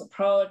when I was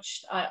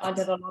approached, I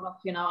did a lot of,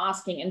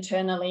 asking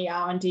internally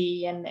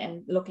R&D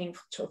and looking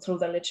through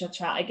the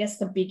literature. I guess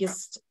the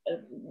biggest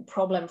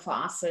problem for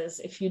us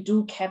is if you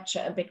do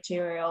capture a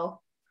bacteria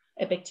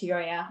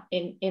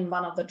in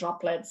one of the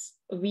droplets,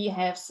 we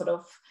have sort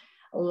of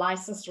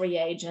lysis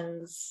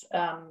reagents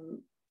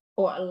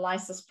or a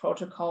lysis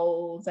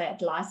protocol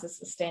that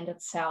lyses a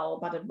standard cell,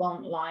 but it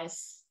won't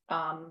lyse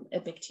a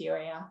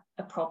bacteria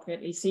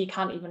appropriately. So you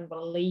can't even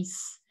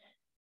release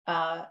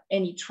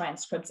any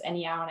transcripts,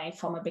 any RNA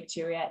from a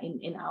bacteria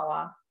in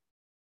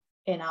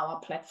our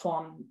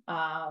platform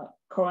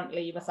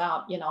currently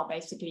without,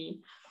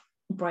 basically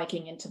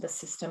breaking into the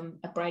system,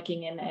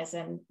 breaking in as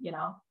in,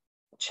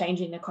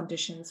 changing the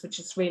conditions, which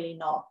is really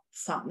not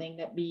something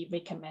that we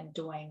recommend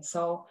doing.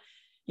 So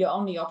your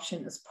only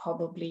option is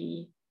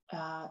probably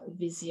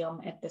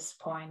Visium at this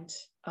point.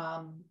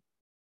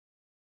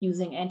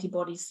 Using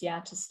antibodies,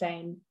 to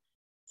stain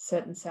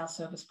certain cell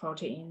surface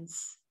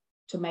proteins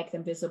to make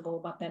them visible,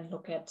 but then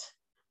look at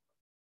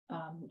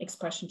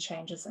expression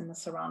changes in the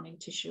surrounding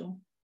tissue.